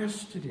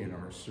invested in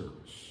our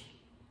service.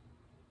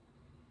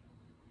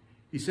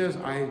 He says,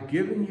 I have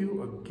given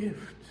you a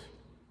gift.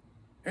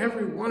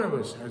 Every one of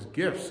us has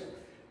gifts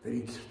that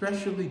he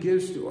especially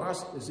gives to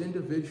us as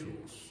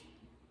individuals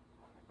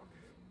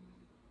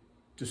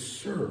to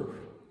serve.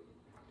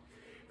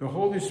 The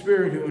Holy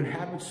Spirit who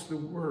inhabits the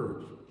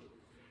Word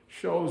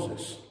shows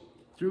us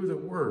through the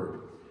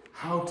Word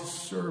how to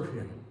serve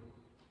him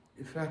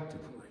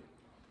effectively.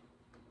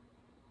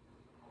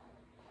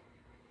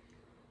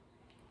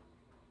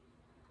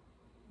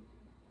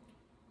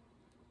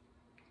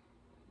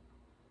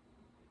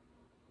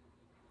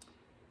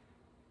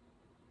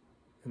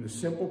 In the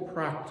simple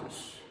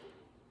practice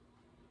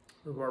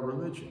of our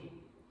religion,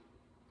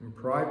 in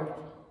private,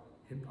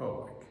 in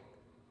public,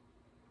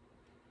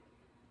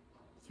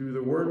 through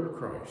the Word of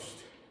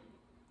Christ,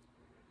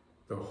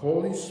 the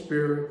Holy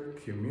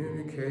Spirit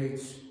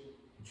communicates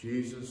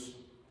Jesus'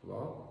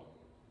 love,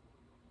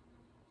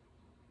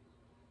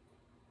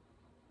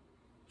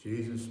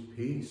 Jesus'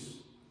 peace,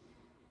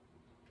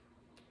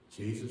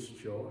 Jesus'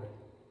 joy.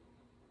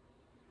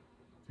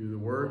 Through the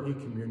Word, he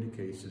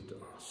communicates it to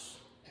us.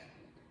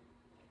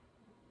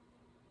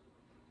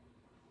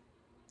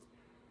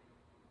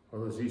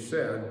 Well, as he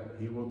said,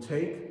 he will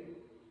take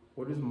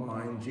what is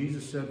mine.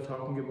 Jesus said,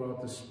 talking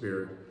about the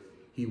Spirit,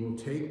 he will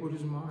take what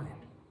is mine,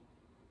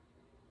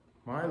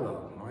 my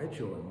love, my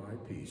joy, my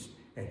peace,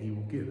 and he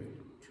will give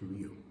it to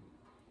you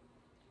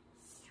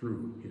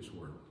through his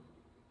Word,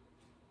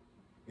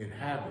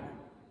 inhabited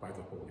by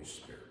the Holy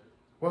Spirit.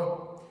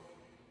 Well,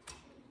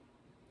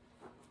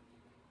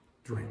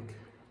 drink.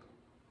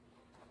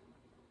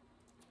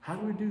 How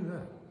do we do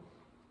that?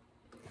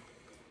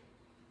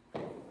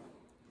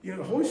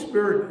 The Holy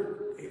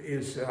Spirit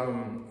is,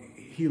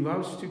 he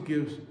loves to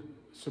give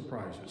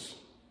surprises.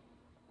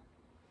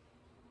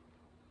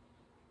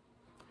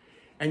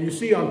 And you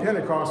see on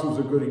Pentecost was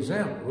a good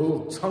example.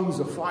 Little tongues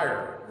of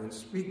fire and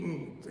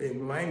speaking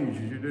in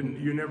languages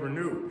you never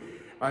knew.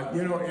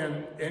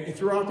 And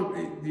throughout the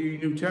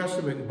New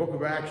Testament, the book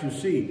of Acts, you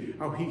see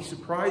how he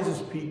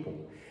surprises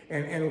people.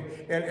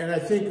 And I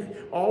think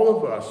all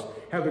of us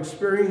have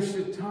experienced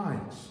it at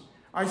times.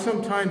 I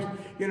sometimes,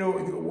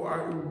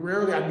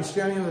 rarely I'd be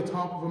standing on the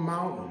top of a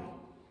mountain.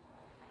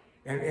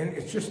 And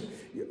it's just,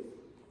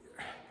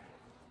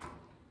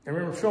 I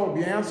remember Philip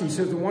Yancey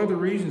says that one of the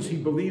reasons he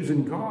believes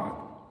in God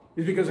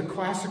is because of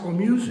classical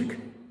music.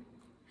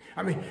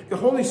 I mean, the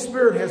Holy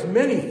Spirit has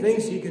many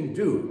things he can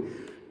do,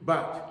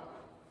 but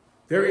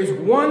there is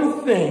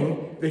one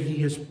thing that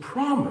he has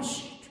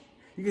promised.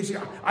 You can see,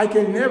 I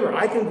can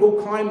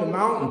go climb the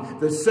mountain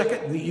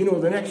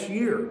the next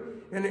year,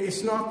 and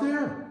it's not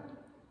there.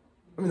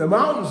 I mean, the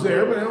mountain's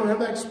there, but I don't have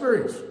that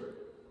experience.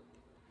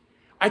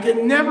 I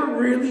can never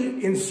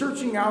really, in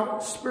searching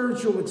out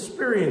spiritual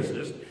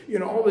experiences,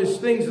 all these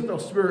things that the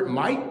Spirit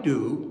might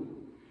do,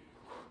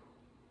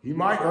 he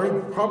might, or he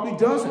probably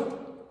doesn't.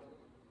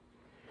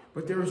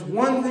 But there is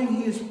one thing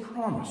he has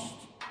promised.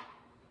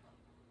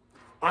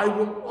 I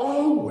will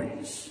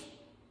always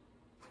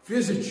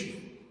visit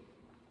you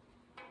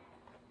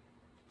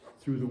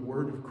through the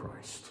Word of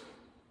Christ,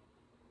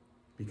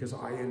 because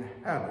I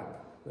inhabit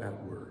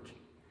that Word.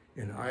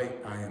 And I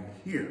am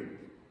here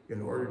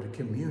in order to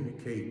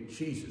communicate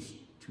Jesus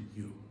to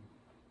you.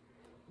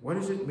 What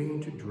does it mean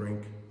to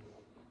drink?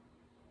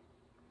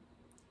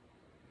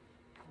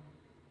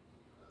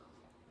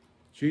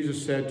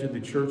 Jesus said to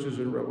the churches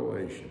in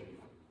Revelation,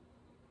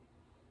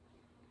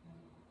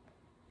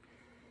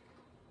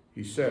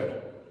 he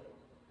said,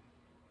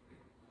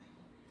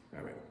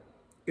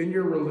 in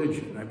your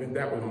religion,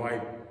 that was my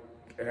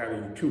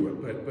adding to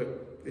it,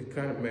 but it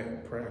kind of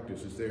meant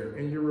practices there.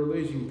 In your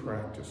religion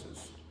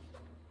practices,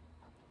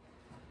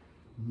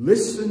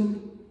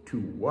 listen to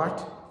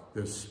what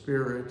the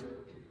Spirit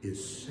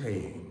is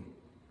saying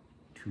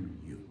to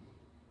you.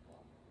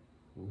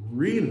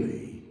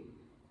 Really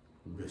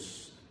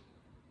listen.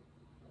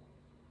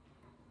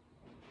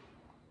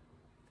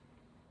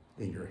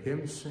 In your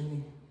hymn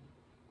singing,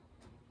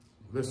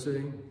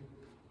 listening,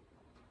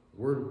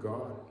 Word of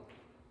God,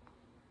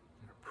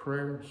 in our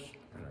prayers,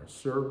 and our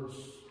service,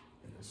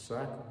 and the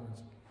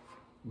sacraments,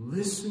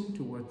 listen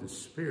to what the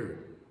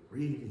Spirit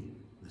really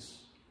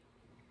listens.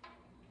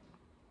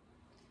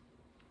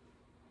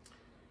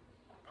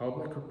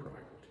 public or private.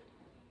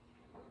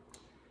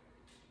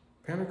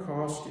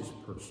 Pentecost is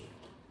personal.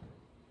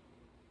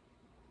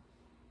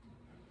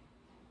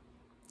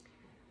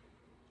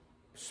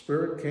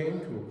 Spirit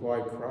came to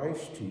apply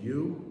Christ to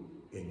you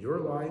in your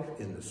life,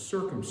 in the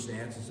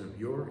circumstances of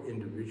your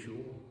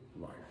individual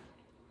life.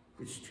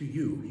 It's to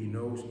you. He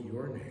knows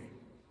your name.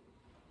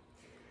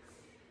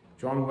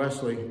 John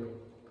Wesley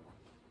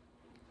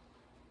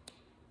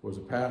was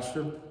a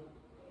pastor in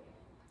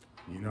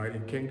the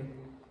United Kingdom.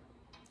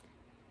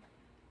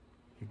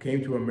 He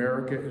came to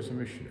America as a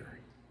missionary.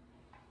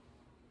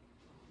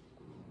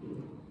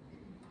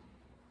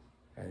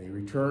 And he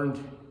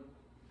returned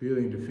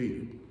feeling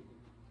defeated.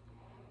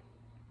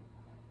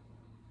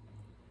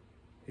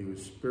 He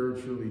was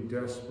spiritually,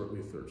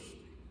 desperately thirsty.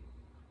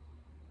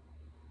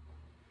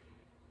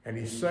 And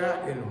he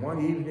sat in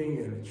one evening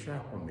in a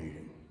chapel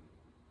meeting.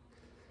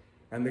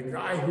 And the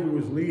guy who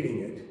was leading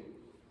it,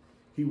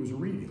 he was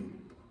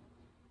reading.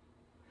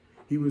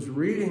 He was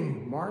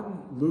reading Martin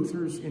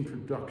Luther's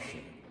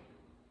introduction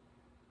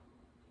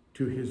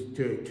to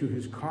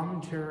his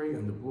commentary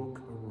on the book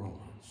of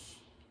Romans.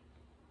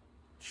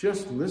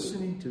 Just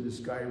listening to this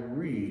guy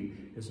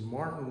read as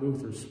Martin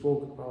Luther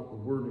spoke about the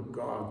Word of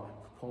God,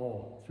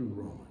 Paul, through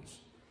Romans.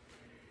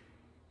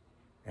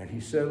 And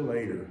he said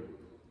later,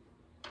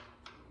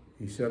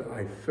 he said,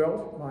 I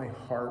felt my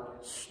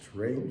heart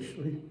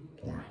strangely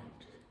light.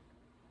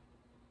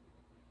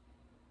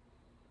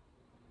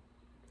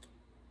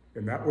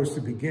 And that was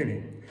the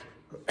beginning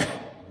of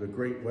the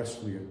great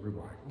Wesleyan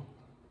revival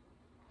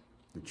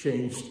that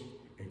changed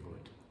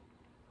England.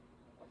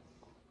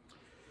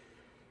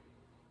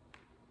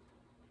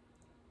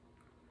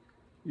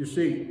 You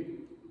see,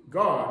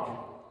 God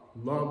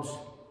loves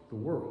the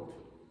world.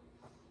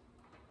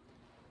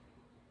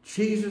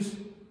 Jesus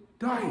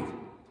died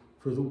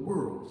for the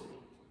world.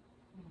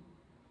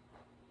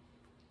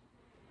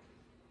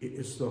 It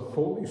is the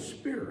Holy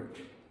Spirit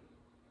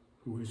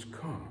who has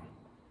come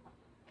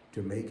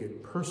to make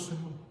it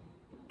personal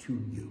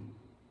to you.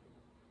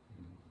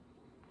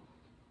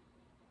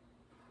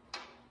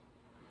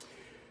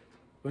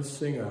 Let's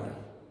sing a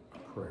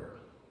prayer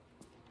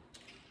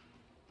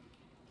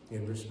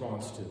in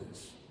response to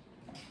this.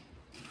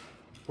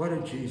 What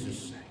did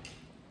Jesus say?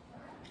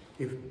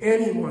 If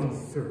anyone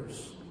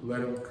thirsts, let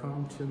him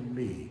come to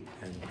me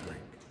and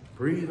drink.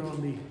 Breathe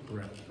on me,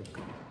 breath of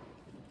God.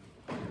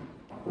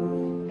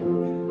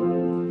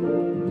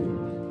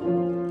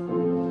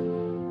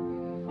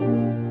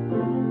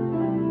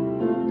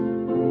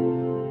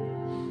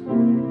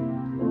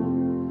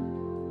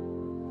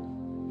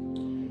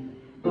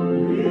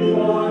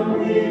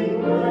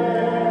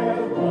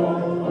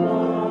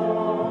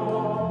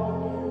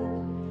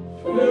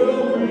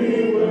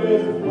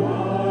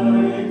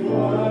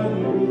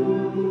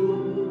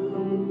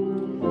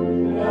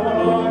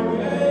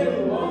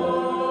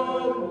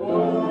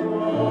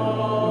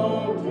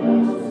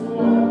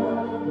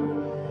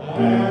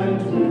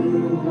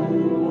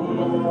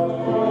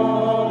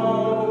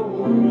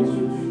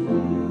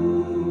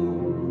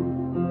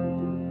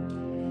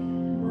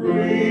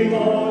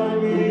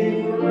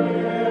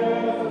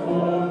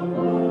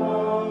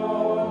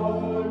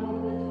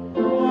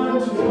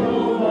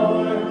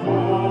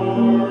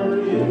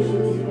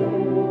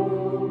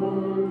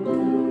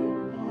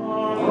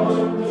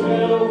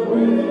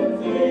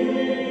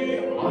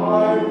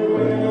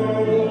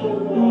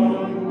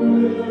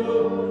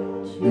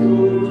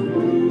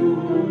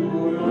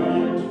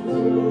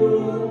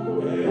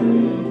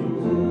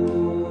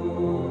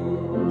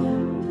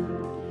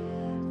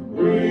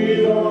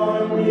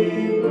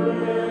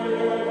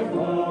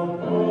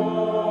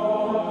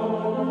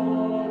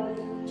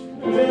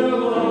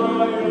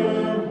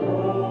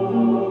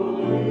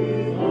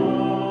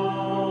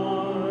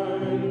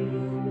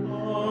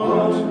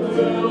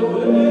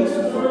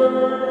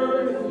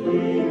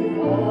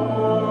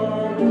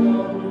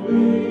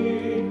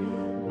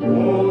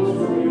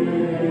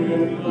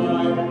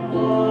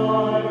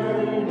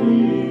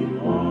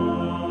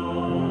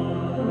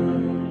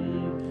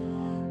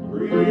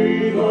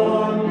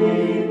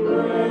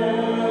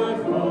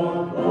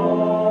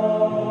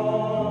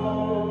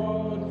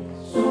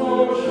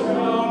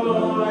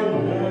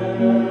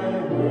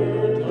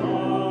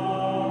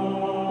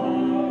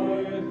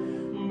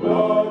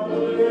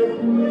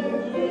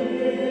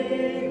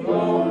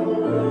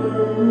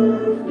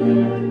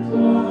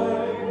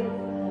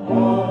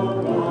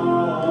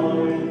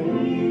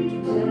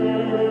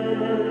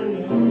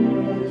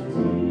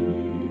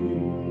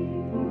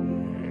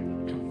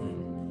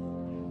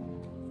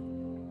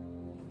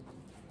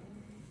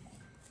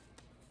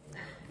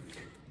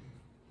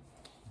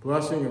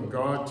 Blessing of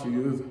God to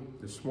you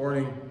this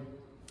morning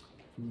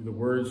through the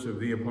words of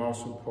the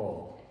Apostle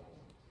Paul.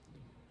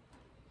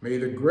 May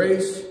the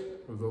grace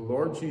of the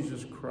Lord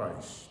Jesus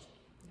Christ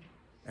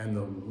and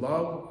the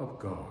love of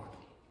God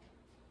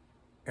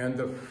and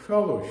the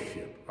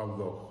fellowship of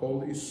the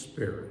Holy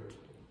Spirit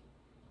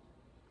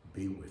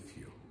be with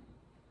you.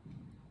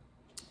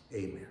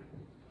 Amen.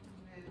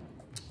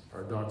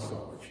 Our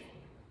doxology.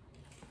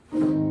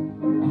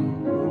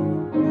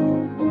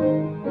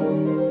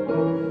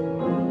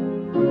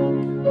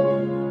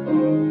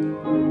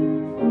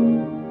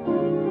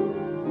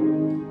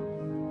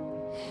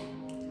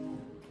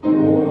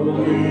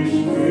 Holy